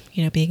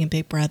 being a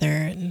big brother,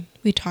 and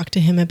we talked to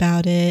him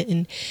about it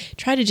and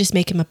tried to just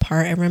make him a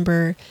part. I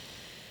remember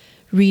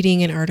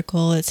reading an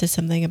article that says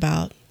something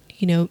about,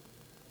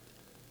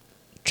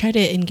 try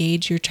to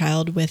engage your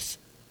child with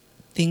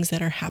things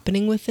that are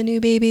happening with the new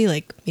baby,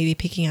 like maybe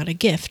picking out a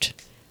gift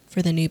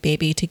for the new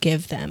baby to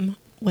give them,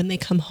 when they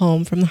come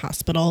home from the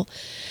hospital.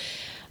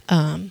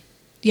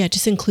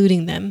 Just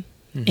including them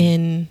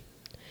in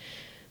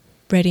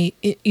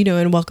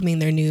and welcoming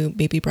their new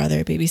baby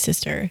brother, baby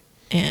sister.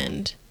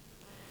 And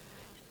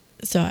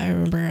so I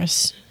remember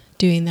us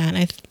doing that.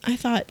 And I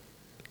thought,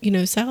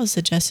 Silas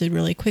adjusted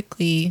really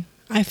quickly,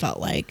 I felt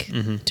like,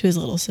 to his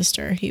little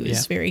sister. He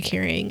was very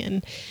caring,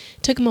 and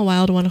it took him a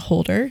while to want to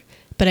hold her,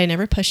 but I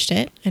never pushed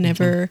it. I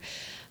never,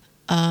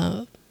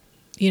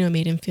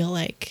 made him feel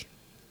like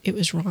it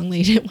was wrong that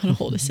he didn't want to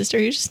hold his sister.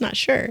 He was just not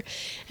sure.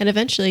 And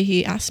eventually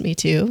he asked me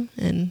to,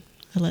 and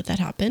I let that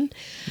happen.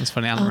 That's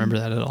funny. I don't remember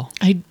that at all.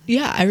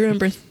 I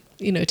remember,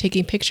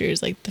 taking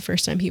pictures like the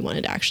first time he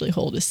wanted to actually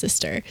hold his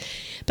sister.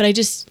 But I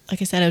just,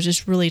 like I said, I was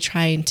just really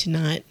trying to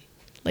not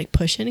like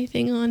push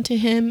anything onto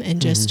him and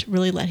just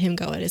really let him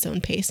go at his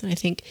own pace. And I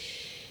think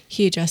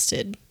he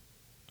adjusted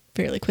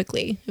fairly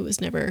quickly. It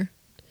was never,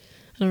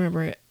 I don't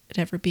remember it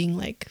ever being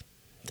like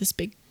this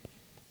big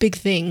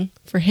thing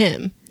for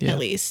him, at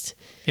least.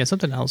 Yeah.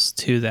 Something else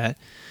too that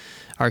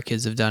our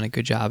kids have done a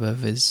good job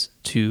of is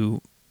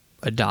to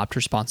adopt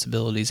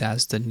responsibilities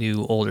as the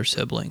new older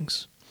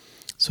siblings.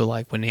 So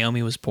like when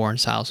Naomi was born,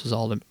 Silas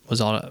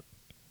was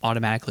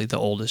automatically the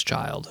oldest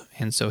child.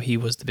 And so he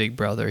was the big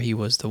brother. He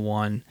was the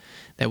one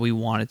that we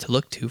wanted to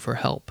look to for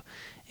help.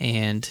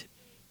 And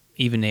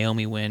even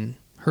Naomi, when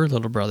her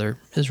little brother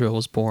Israel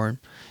was born,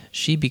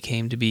 she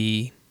became to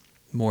be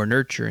more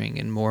nurturing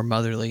and more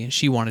motherly, and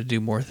she wanted to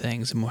do more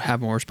things and have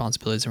more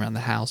responsibilities around the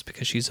house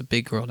because she's a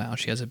big girl now.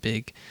 She has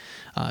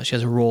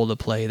a role to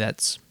play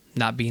that's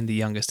not being the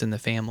youngest in the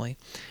family.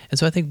 And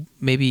so I think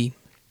maybe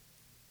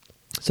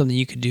something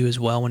you could do as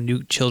well when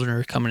new children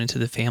are coming into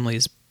the family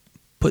is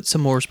put some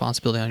more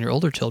responsibility on your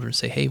older children.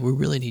 Say, hey, we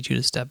really need you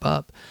to step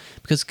up,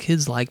 because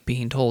kids like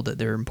being told that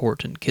they're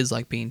important. Kids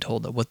like being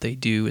told that what they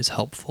do is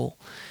helpful.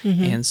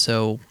 And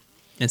so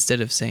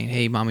instead of saying,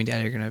 hey, mom and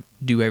dad are going to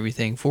do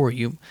everything for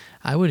you,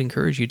 I would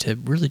encourage you to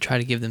really try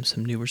to give them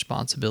some new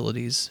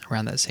responsibilities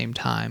around that same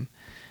time.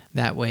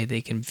 That way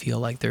they can feel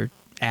like they're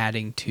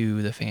adding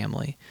to the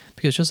family.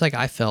 Because just like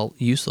I felt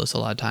useless a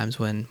lot of times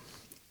when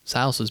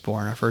Silas was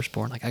born, our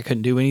firstborn, like I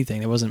couldn't do anything.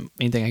 There wasn't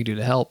anything I could do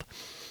to help.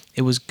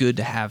 It was good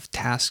to have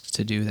tasks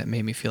to do that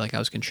made me feel like I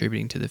was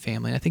contributing to the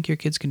family. And I think your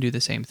kids can do the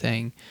same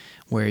thing,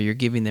 where you're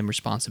giving them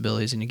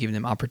responsibilities and you're giving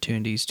them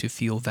opportunities to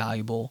feel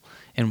valuable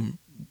and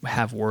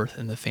have worth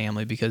in the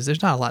family, because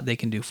there's not a lot they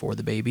can do for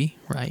the baby,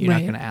 right? You're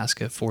not going to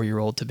ask a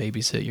 4-year-old to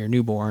babysit your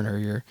newborn, or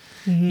your,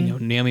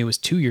 Naomi was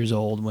 2 years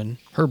old when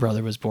her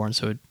brother was born,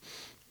 so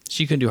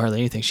she couldn't do hardly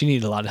anything. She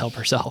needed a lot of help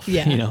herself.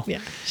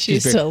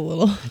 She's still a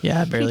little.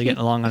 Barely getting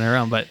along on her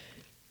own, but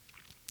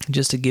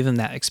just to give them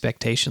that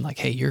expectation, like,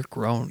 hey, you're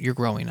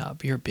growing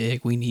up, you're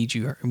big, we need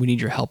you, we need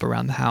your help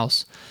around the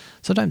house.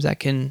 Sometimes that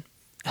can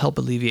help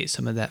alleviate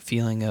some of that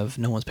feeling of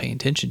no one's paying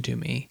attention to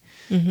me,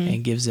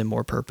 and gives them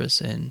more purpose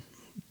in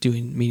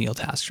doing menial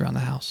tasks around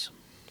the house.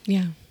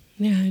 Yeah,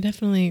 I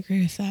definitely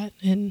agree with that.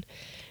 And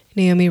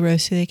Naomi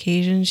rose to the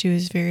occasion. She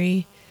was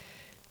very,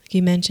 like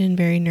you mentioned,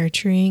 very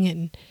nurturing,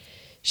 and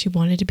she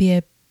wanted to be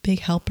a big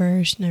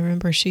helper. And I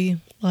remember she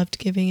loved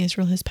giving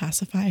Israel his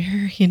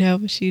pacifier.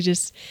 She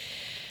just,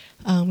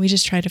 we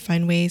just tried to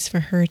find ways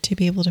for her to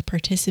be able to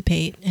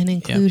participate and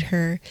include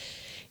her,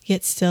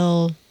 yet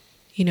still,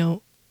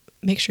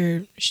 make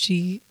sure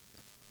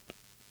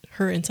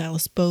her and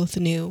Silas both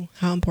knew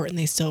how important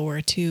they still were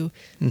to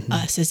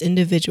us as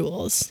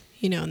individuals,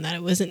 and that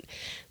it wasn't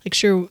like,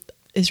 sure,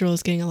 Israel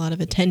was getting a lot of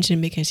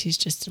attention because he's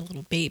just a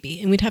little baby,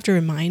 and we'd have to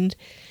remind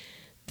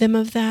them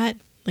of that.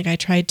 Like I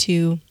tried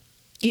to,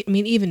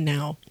 even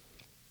now,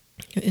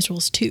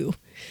 Israel's 2,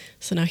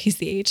 so now he's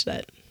the age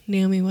that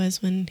Naomi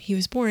was when he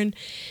was born,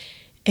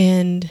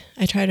 and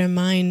I try to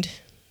remind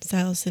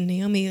Silas and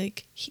Naomi,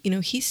 like,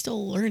 he's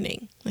still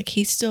learning, like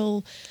he's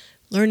still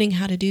learning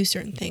how to do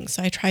certain things.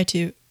 So I try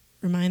to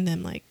remind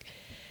them, like,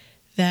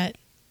 that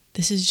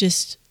this is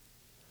just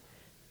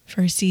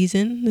for a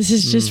season. This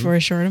is just for a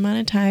short amount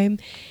of time.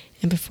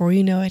 And before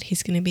you know it,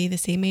 he's going to be the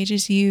same age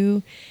as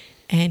you.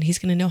 And he's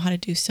going to know how to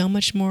do so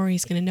much more.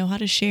 He's going to know how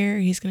to share.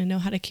 He's going to know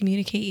how to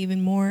communicate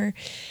even more.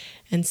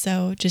 And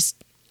so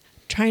just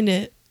trying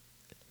to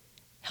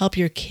help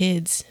your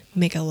kids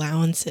make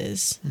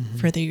allowances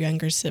for their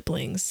younger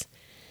siblings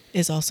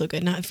is also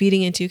good. Not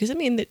feeding into, because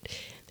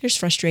there's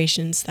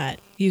frustrations that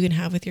you can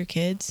have with your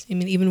kids.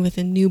 Even with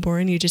a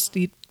newborn,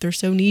 they're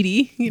so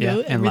needy,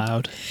 and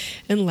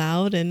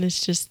loud. And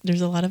it's just,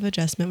 there's a lot of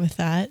adjustment with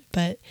that,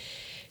 but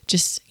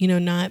just,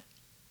 not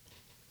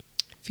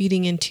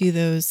feeding into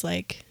those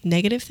like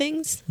negative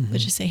things, but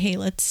just say, hey,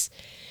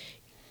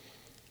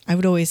 I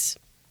would always,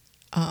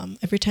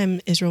 every time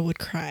Israel would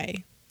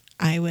cry,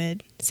 I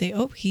would say,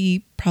 oh,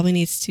 he probably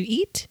needs to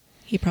eat.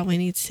 He probably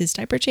needs his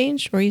diaper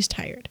changed, or he's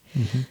tired.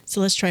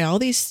 So let's try all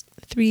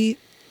three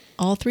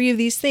of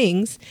these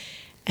things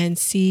and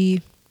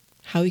see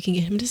how we can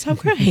get him to stop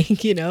crying,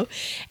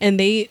 and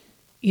they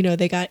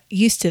got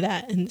used to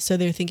that. And so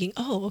they're thinking,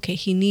 oh, okay,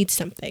 he needs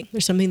something.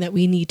 There's something that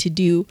we need to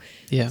do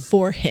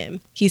for him.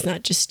 He's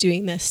not just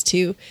doing this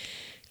to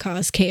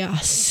cause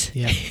chaos.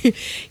 Yeah.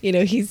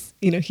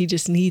 He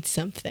just needs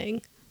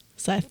something.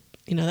 So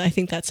I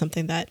think that's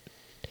something that,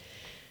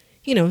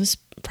 is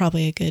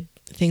probably a good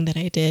thing that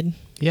I did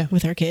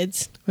with our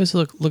kids. It's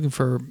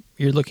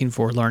you're looking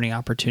for learning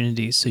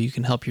opportunities so you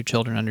can help your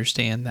children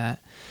understand that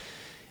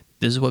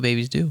this is what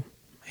babies do.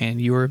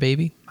 And you were a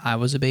baby. I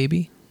was a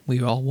baby.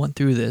 We all went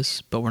through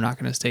this, but we're not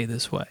going to stay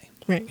this way.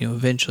 Right.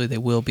 Eventually they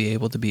will be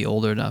able to be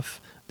older enough.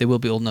 They will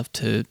be old enough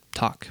to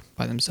talk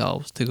by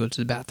themselves, to go to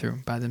the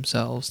bathroom by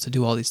themselves, to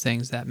do all these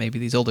things that maybe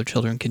these older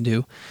children can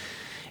do.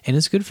 And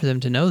it's good for them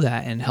to know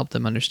that and help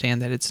them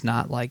understand that it's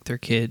not like their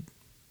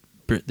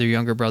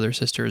younger brother or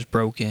sister is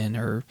broken,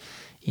 or,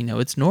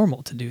 it's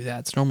normal to do that.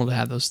 It's normal to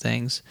have those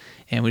things.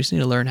 And we just need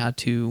to learn how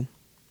to,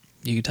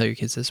 you can tell your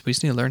kids this, we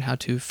just need to learn how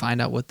to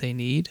find out what they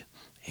need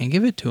and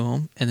give it to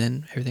them, and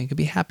then everything could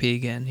be happy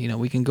again.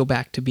 We can go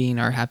back to being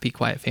our happy,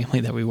 quiet family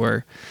that we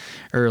were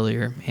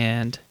earlier.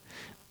 And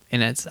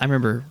I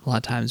remember a lot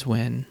of times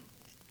when,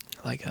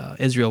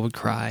 Israel would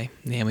cry,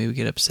 Naomi would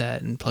get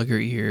upset and plug her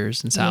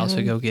ears, and Silas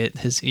would go get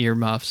his ear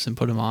muffs and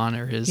put them on,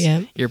 or his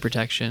ear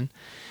protection.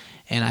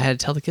 And I had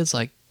to tell the kids,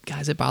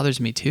 guys, it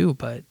bothers me too,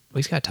 but we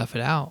just got to tough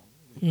it out.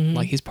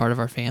 Mm-hmm. He's part of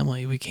our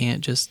family. We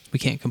can't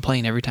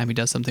complain every time he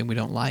does something we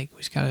don't like. We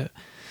just got to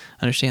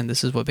understand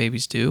this is what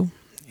babies do,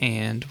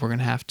 and we're going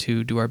to have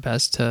to do our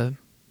best to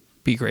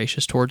be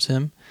gracious towards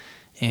him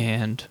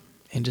and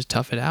just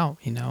tough it out,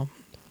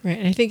 Right.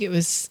 And I think it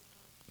was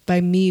by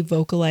me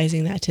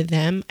vocalizing that to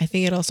them, I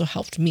think it also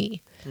helped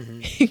me,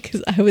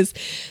 because I was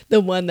the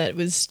one that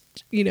was,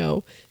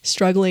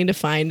 struggling to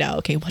find out,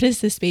 okay, what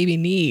does this baby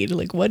need?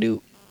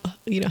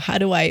 How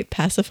do I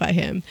pacify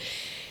him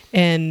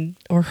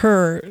or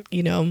her,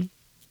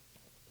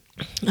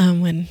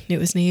 when it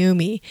was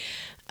Naomi.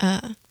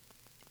 And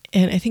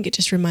I think it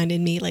just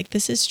reminded me,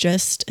 this is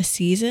just a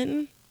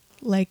season.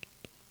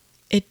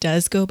 It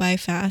does go by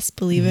fast,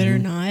 believe it or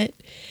not.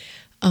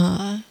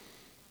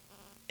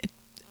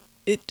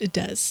 It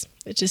does.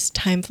 It just,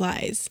 time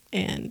flies.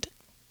 And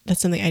that's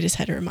something I just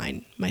had to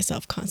remind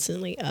myself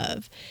constantly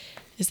of,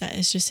 is that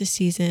it's just a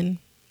season.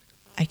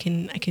 I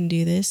can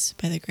do this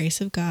by the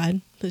grace of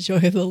God. The joy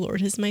of the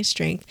Lord is my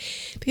strength.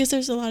 Because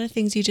there's a lot of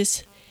things you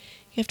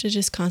have to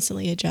just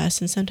constantly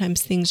adjust. And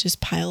sometimes things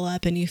just pile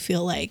up and you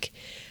feel like,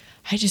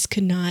 I just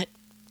could not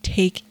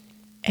take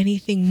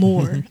anything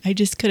more. I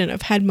just couldn't.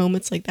 I've had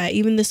moments like that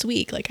even this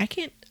week. I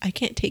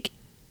can't take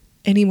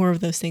any more of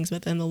those things,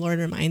 but then the Lord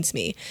reminds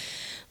me,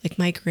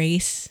 my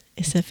grace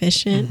is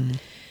sufficient.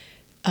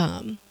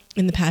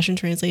 In the Passion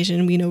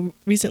Translation,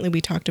 recently we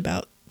talked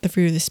about the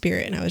fruit of the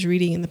Spirit, and I was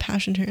reading in the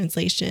Passion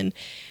Translation,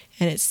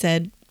 and it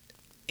said,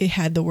 it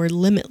had the word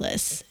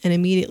limitless, and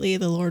immediately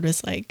the Lord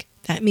was like,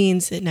 that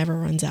means it never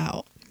runs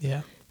out.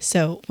 Yeah.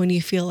 So when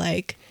you feel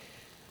like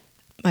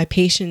my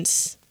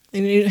patience,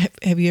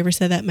 have you ever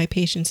said that my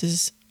patience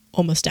is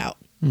almost out?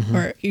 Mm-hmm.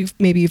 Or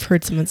maybe you've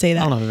heard someone say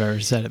that. I don't know if I've ever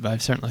said it, but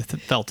I've certainly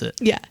felt it.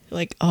 Yeah.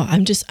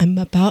 I'm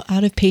about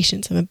out of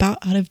patience. I'm about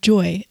out of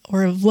joy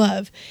or of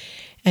love.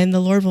 And the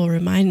Lord will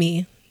remind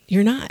me,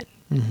 you're not,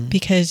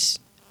 because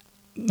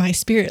my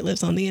Spirit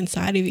lives on the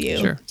inside of you.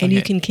 Sure. And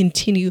you can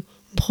continue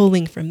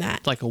pulling from that.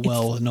 It's like a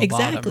well with no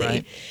bottom,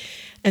 right?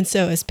 And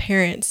so as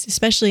parents,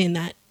 especially in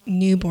that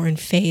newborn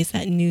phase,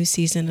 that new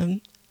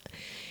season,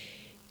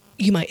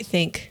 you might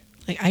think,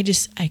 I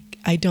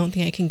don't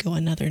think I can go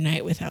another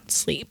night without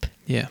sleep.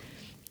 Yeah.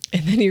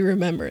 And then you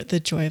remember, the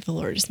joy of the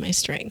Lord is my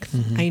strength.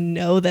 I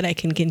know that I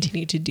can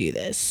continue to do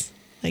this.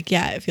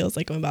 It feels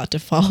like I'm about to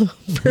fall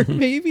over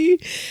maybe,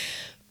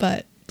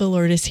 but the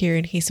Lord is here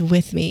and he's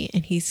with me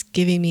and he's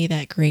giving me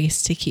that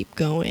grace to keep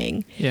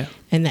going. Yeah.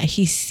 And that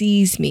he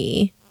sees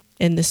me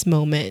in this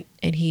moment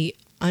and he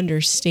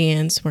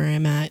understands where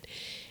I'm at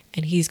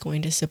and he's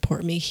going to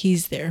support me.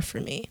 He's there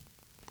for me.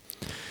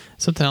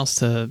 Something else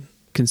to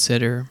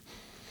consider.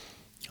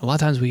 A lot of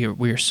times we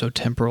are so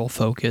temporal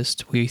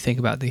focused. We think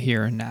about the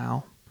here and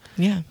now.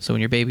 Yeah. So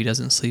when your baby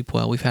doesn't sleep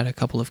well, we've had a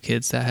couple of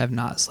kids that have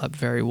not slept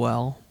very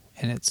well,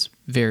 and it's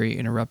very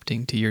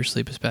interrupting to your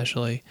sleep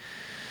especially.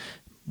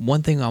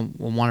 One thing I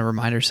want to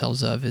remind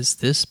ourselves of is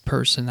this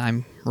person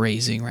I'm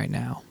raising right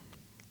now,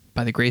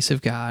 by the grace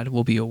of God,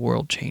 will be a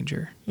world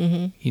changer.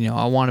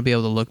 I want to be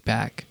able to look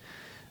back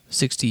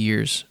 60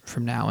 years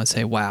from now and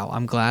say, wow,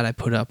 I'm glad I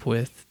put up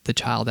with the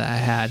child that I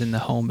had in the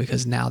home,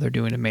 because now they're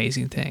doing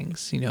amazing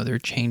things. They're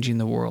changing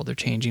the world. They're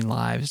changing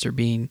lives. They're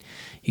being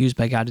used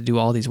by God to do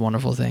all these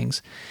wonderful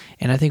things.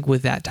 And I think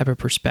with that type of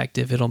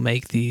perspective, it'll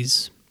make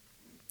these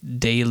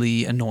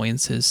daily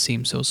annoyances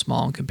seem so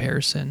small in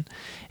comparison.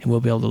 And we'll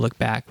be able to look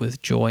back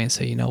with joy and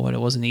say, you know what, it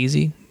wasn't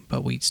easy,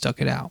 but we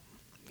stuck it out,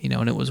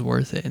 and it was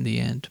worth it in the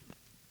end.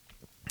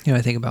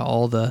 I think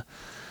about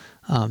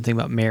think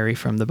about Mary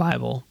from the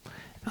Bible.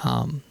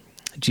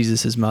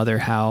 Jesus' mother,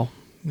 how,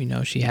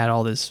 she had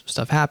all this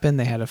stuff happen.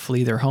 They had to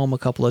flee their home a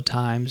couple of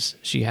times.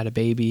 She had a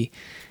baby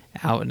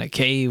out in a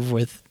cave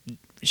with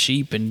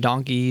sheep and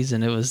donkeys,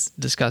 and it was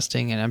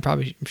disgusting. And I'm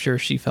sure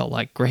she felt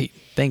like, great,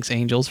 thanks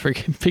angels for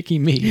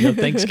picking me.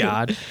 Thanks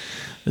God.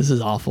 This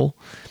is awful.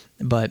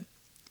 But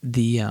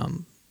the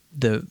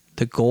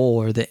the goal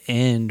or the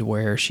end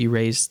where she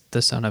raised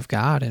the Son of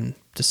God and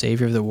the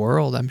Savior of the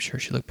world, I'm sure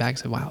she looked back and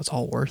said, wow, it's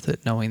all worth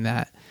it, knowing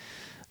that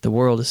the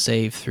world is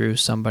saved through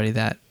somebody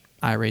that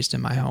I raised in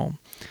my home.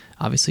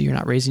 Obviously, you're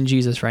not raising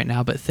Jesus right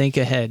now, but think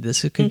ahead.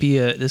 This could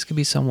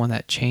be someone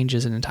that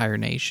changes an entire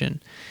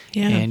nation.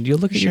 Yeah, and you'll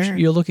look at sure.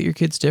 you'll look at your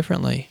kids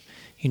differently.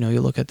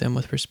 You'll look at them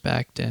with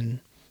respect and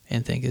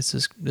think this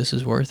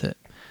is worth it.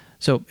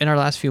 So, in our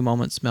last few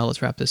moments, Mel,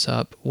 let's wrap this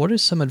up. What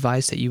is some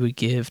advice that you would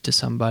give to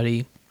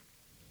somebody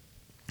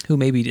who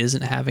maybe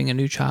isn't having a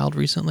new child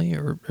recently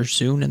or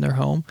soon in their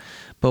home,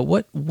 but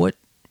what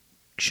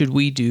should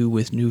we do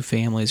with new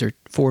families or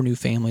for new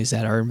families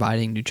that are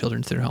inviting new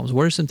children to their homes?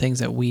 What are some things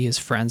that we as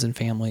friends and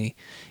family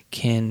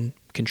can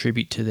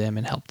contribute to them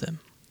and help them?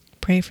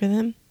 Pray for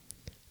them.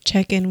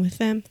 Check in with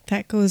them.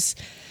 That goes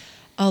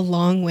a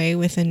long way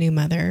with a new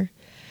mother.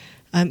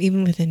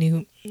 Even with a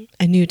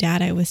new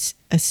dad, I would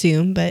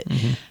assume, but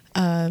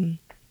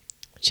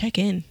check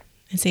in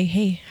and say,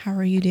 hey, how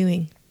are you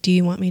doing? Do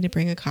you want me to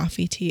bring a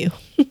coffee to you?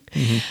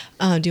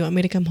 Do you want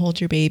me to come hold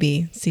your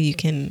baby so you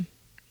can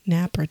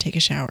nap or take a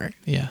shower?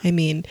 Yeah. I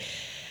mean,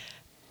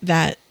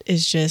 that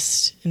is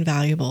just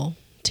invaluable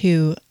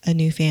to a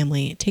new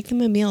family. Take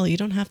them a meal. You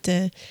don't have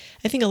to.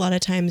 I think a lot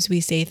of times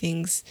we say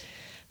things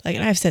like,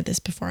 and I've said this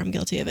before, I'm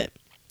guilty of it.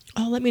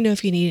 Oh, let me know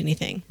if you need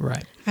anything.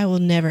 Right. I will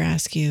never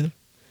ask you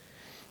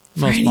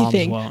for Most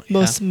anything. moms won't.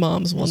 Most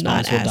moms will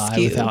not die ask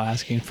you without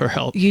asking for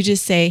help. You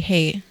just say,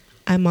 hey,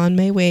 I'm on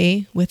my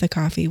way with a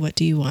coffee. What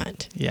do you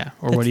want? Yeah.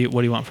 Or what do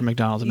you want from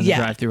McDonald's? I'm in the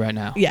drive-thru right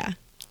now. Yeah.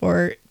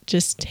 Or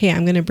just, hey,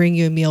 I'm going to bring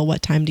you a meal.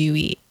 What time do you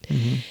eat?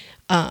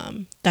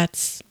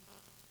 That's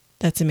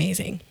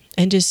amazing.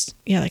 And just,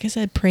 yeah, like I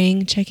said,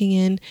 praying, checking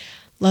in,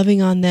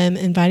 loving on them,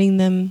 inviting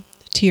them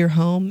to your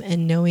home,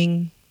 and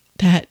knowing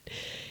that,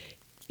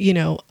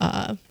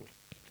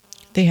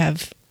 they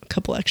have a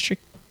couple extra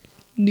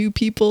new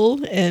people,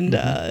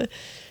 and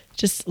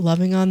just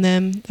loving on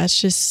them.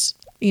 That's just,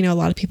 a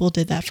lot of people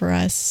did that for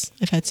us.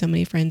 I've had so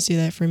many friends do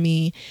that for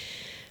me,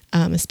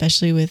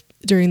 especially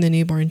during the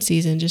newborn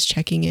season, just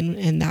checking in.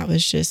 And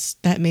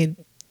that made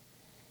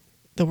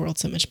the world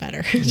so much better.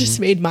 It just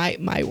made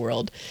my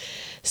world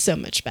so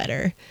much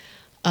better.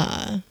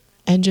 And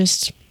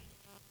just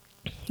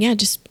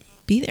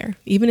be there,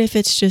 even if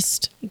it's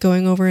just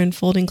going over and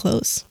folding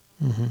clothes.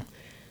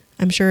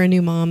 I'm sure a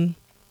new mom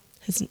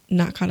has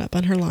not caught up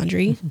on her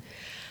laundry.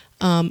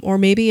 Or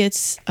maybe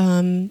it's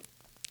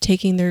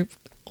taking their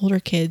older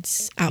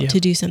kids out to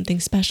do something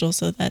special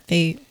so that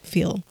they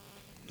feel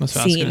That's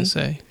what seen. I was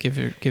going to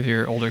say. Give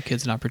your older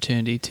kids an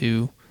opportunity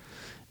to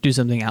do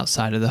something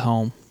outside of the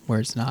home where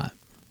it's not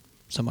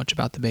so much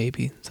about the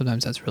baby.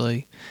 Sometimes that's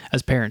really,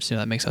 as parents,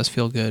 that makes us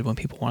feel good when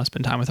people want to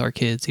spend time with our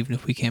kids, even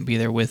if we can't be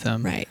there with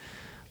them. Right.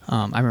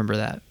 I remember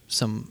that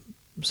some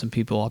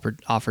people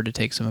offered to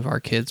take some of our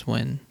kids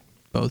when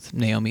both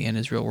Naomi and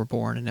Israel were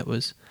born, and it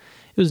was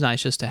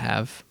nice just to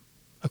have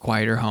a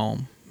quieter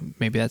home.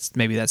 Maybe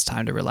that's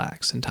time to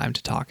relax and time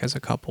to talk as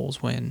a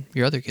couples when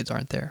your other kids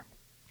aren't there,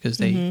 because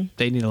they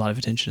need a lot of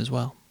attention as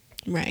well.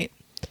 Right.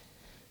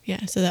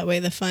 Yeah. So that way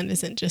the fun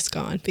isn't just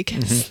gone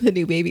because the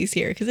new baby's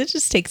here, because it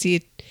just takes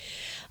you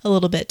a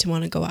little bit to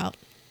want to go out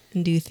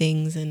and do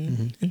things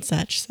and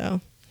such.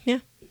 So yeah,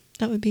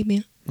 that would be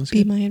my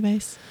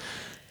advice.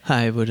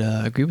 I would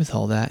agree with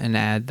all that and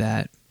add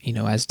that,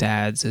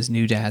 as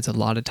new dads, a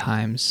lot of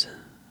times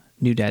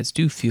new dads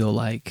do feel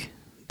like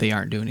they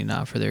aren't doing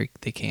enough or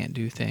they can't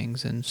do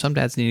things. And some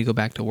dads need to go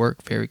back to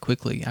work very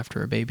quickly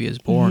after a baby is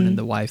born and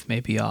the wife may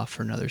be off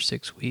for another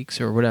 6 weeks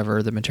or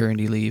whatever the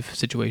maternity leave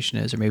situation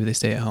is, or maybe they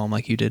stay at home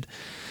like you did.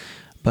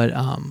 But,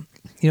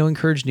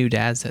 encourage new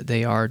dads that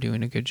they are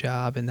doing a good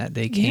job and that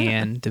they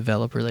can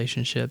develop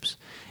relationships,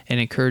 and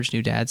encourage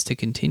new dads to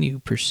continue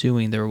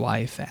pursuing their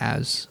wife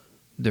as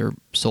their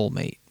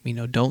soulmate.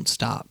 Don't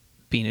stop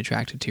being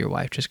attracted to your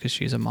wife just because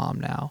she's a mom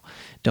now.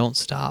 Don't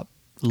stop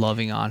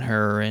loving on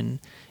her and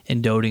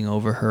doting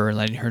over her and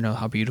letting her know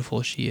how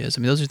beautiful she is.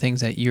 Those are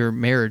things that your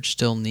marriage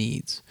still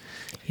needs.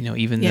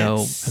 Even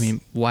though,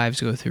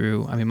 moms go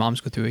through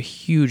a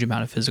huge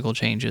amount of physical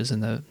changes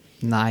in the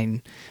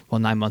 9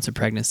 months of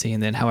pregnancy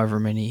and then however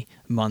many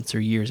months or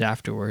years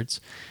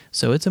afterwards.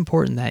 So it's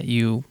important that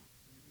you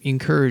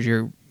encourage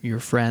your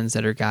friends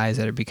that are guys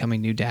that are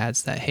becoming new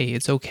dads that, hey,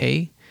 it's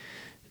okay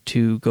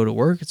to go to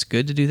work. It's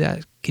good to do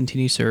that.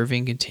 Continue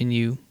serving,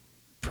 continue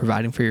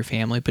providing for your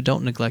family, but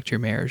don't neglect your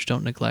marriage.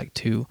 Don't neglect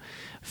to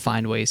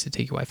find ways to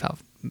take your wife out.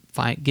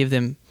 Give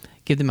them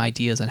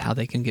ideas on how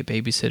they can get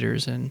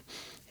babysitters and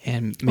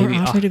maybe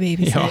offer to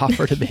babysit.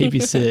 Offer to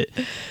babysit.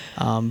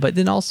 But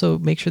then also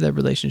make sure that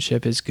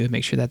relationship is good.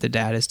 Make sure that the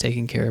dad is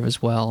taken care of as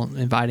well.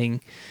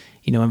 Inviting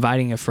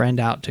a friend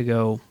out to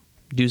go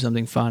do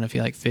something fun if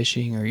you like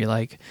fishing or you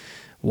like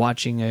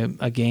watching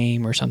a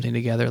game or something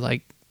together.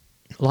 Like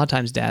a lot of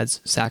times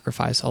dads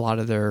sacrifice a lot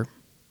of their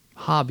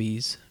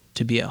hobbies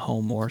to be at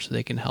home more so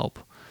they can help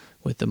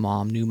with the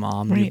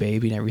new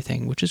baby and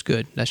everything, which is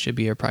good. That should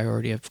be a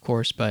priority, of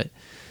course, but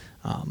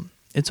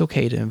it's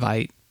okay to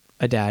invite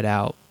a dad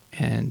out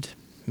and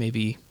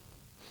maybe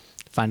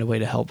find a way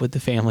to help with the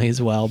family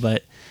as well.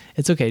 But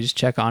it's okay. Just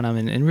check on them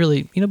and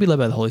really, be led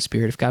by the Holy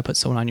Spirit. If God puts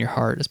someone on your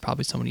heart, it's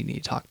probably someone you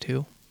need to talk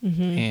to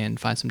and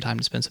find some time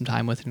to spend some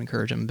time with and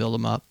encourage them and build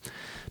them up,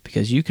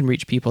 because you can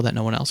reach people that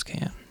no one else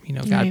can.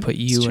 God Right. put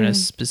you It's in a true.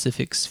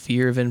 specific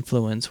sphere of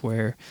influence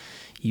where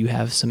you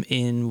have some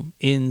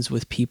ins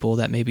with people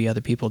that maybe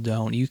other people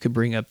don't. You could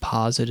bring a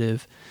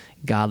positive,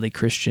 godly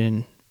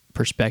Christian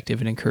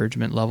perspective and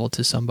encouragement level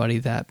to somebody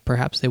that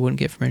perhaps they wouldn't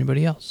get from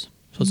anybody else.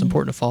 So it's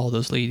important to follow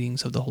those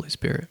leadings of the Holy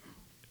Spirit.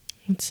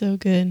 It's so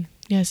good.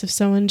 Yes, if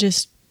someone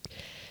just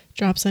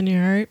drops on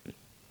your heart,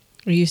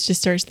 or you just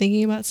start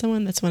thinking about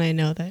someone, that's when I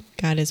know that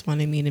God is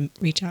wanting me to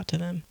reach out to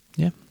them.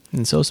 Yeah.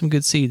 And sow some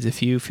good seeds.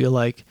 If you feel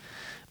like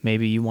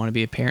maybe you want to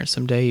be a parent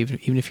someday,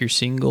 even if you're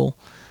single.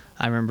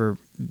 I remember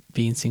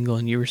being single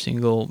and you were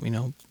single,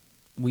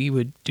 we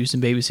would do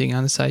some babysitting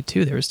on the side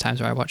too. There was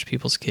times where I watched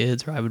people's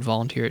kids, or I would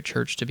volunteer at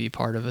church to be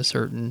part of a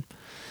certain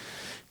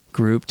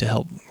group to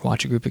help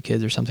watch a group of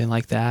kids or something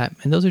like that.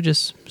 And those are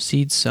just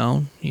seeds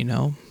sown,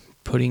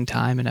 putting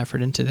time and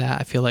effort into that.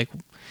 I feel like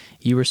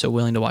you were so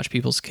willing to watch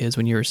people's kids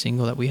when you were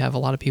single that we have a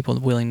lot of people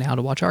willing now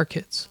to watch our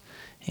kids.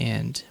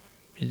 And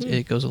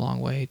it goes a long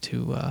way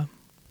to,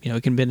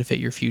 it can benefit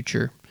your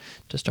future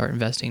to start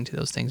investing into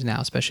those things now,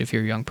 especially if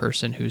you're a young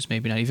person who's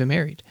maybe not even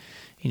married.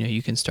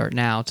 You can start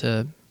now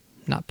to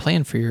not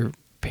plan for your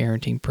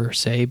parenting per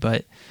se,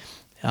 but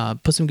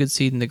put some good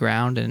seed in the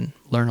ground and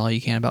learn all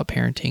you can about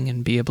parenting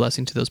and be a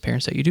blessing to those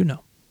parents that you do know.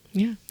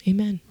 Yeah.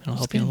 Amen. It'll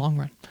help That's you in the good. long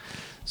run.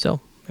 So,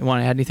 you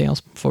want to add anything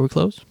else before we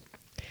close?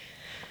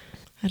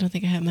 I don't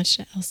think I have much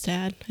else to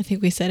add. I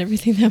think we said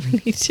everything that we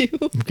need to.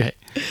 Okay.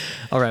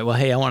 All right. Well,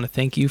 hey, I want to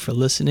thank you for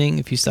listening.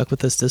 If you stuck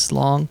with us this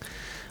long,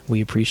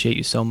 we appreciate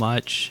you so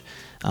much.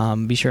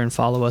 Be sure and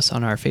follow us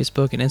on our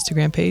Facebook and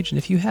Instagram page. And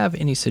if you have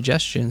any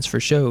suggestions for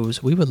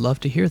shows, we would love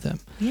to hear them.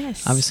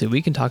 Yes. Obviously,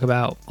 we can talk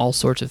about all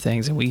sorts of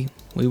things, and we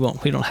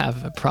don't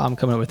have a problem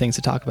coming up with things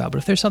to talk about. But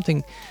if there's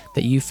something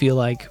that you feel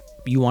like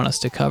you want us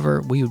to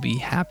cover, we would be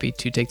happy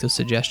to take those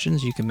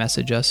suggestions. You can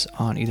message us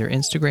on either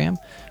Instagram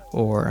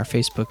or our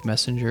Facebook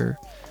Messenger,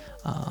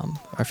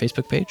 our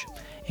Facebook page,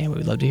 and we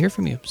would love to hear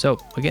from you. So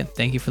again,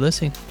 thank you for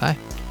listening. Bye.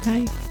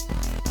 Bye.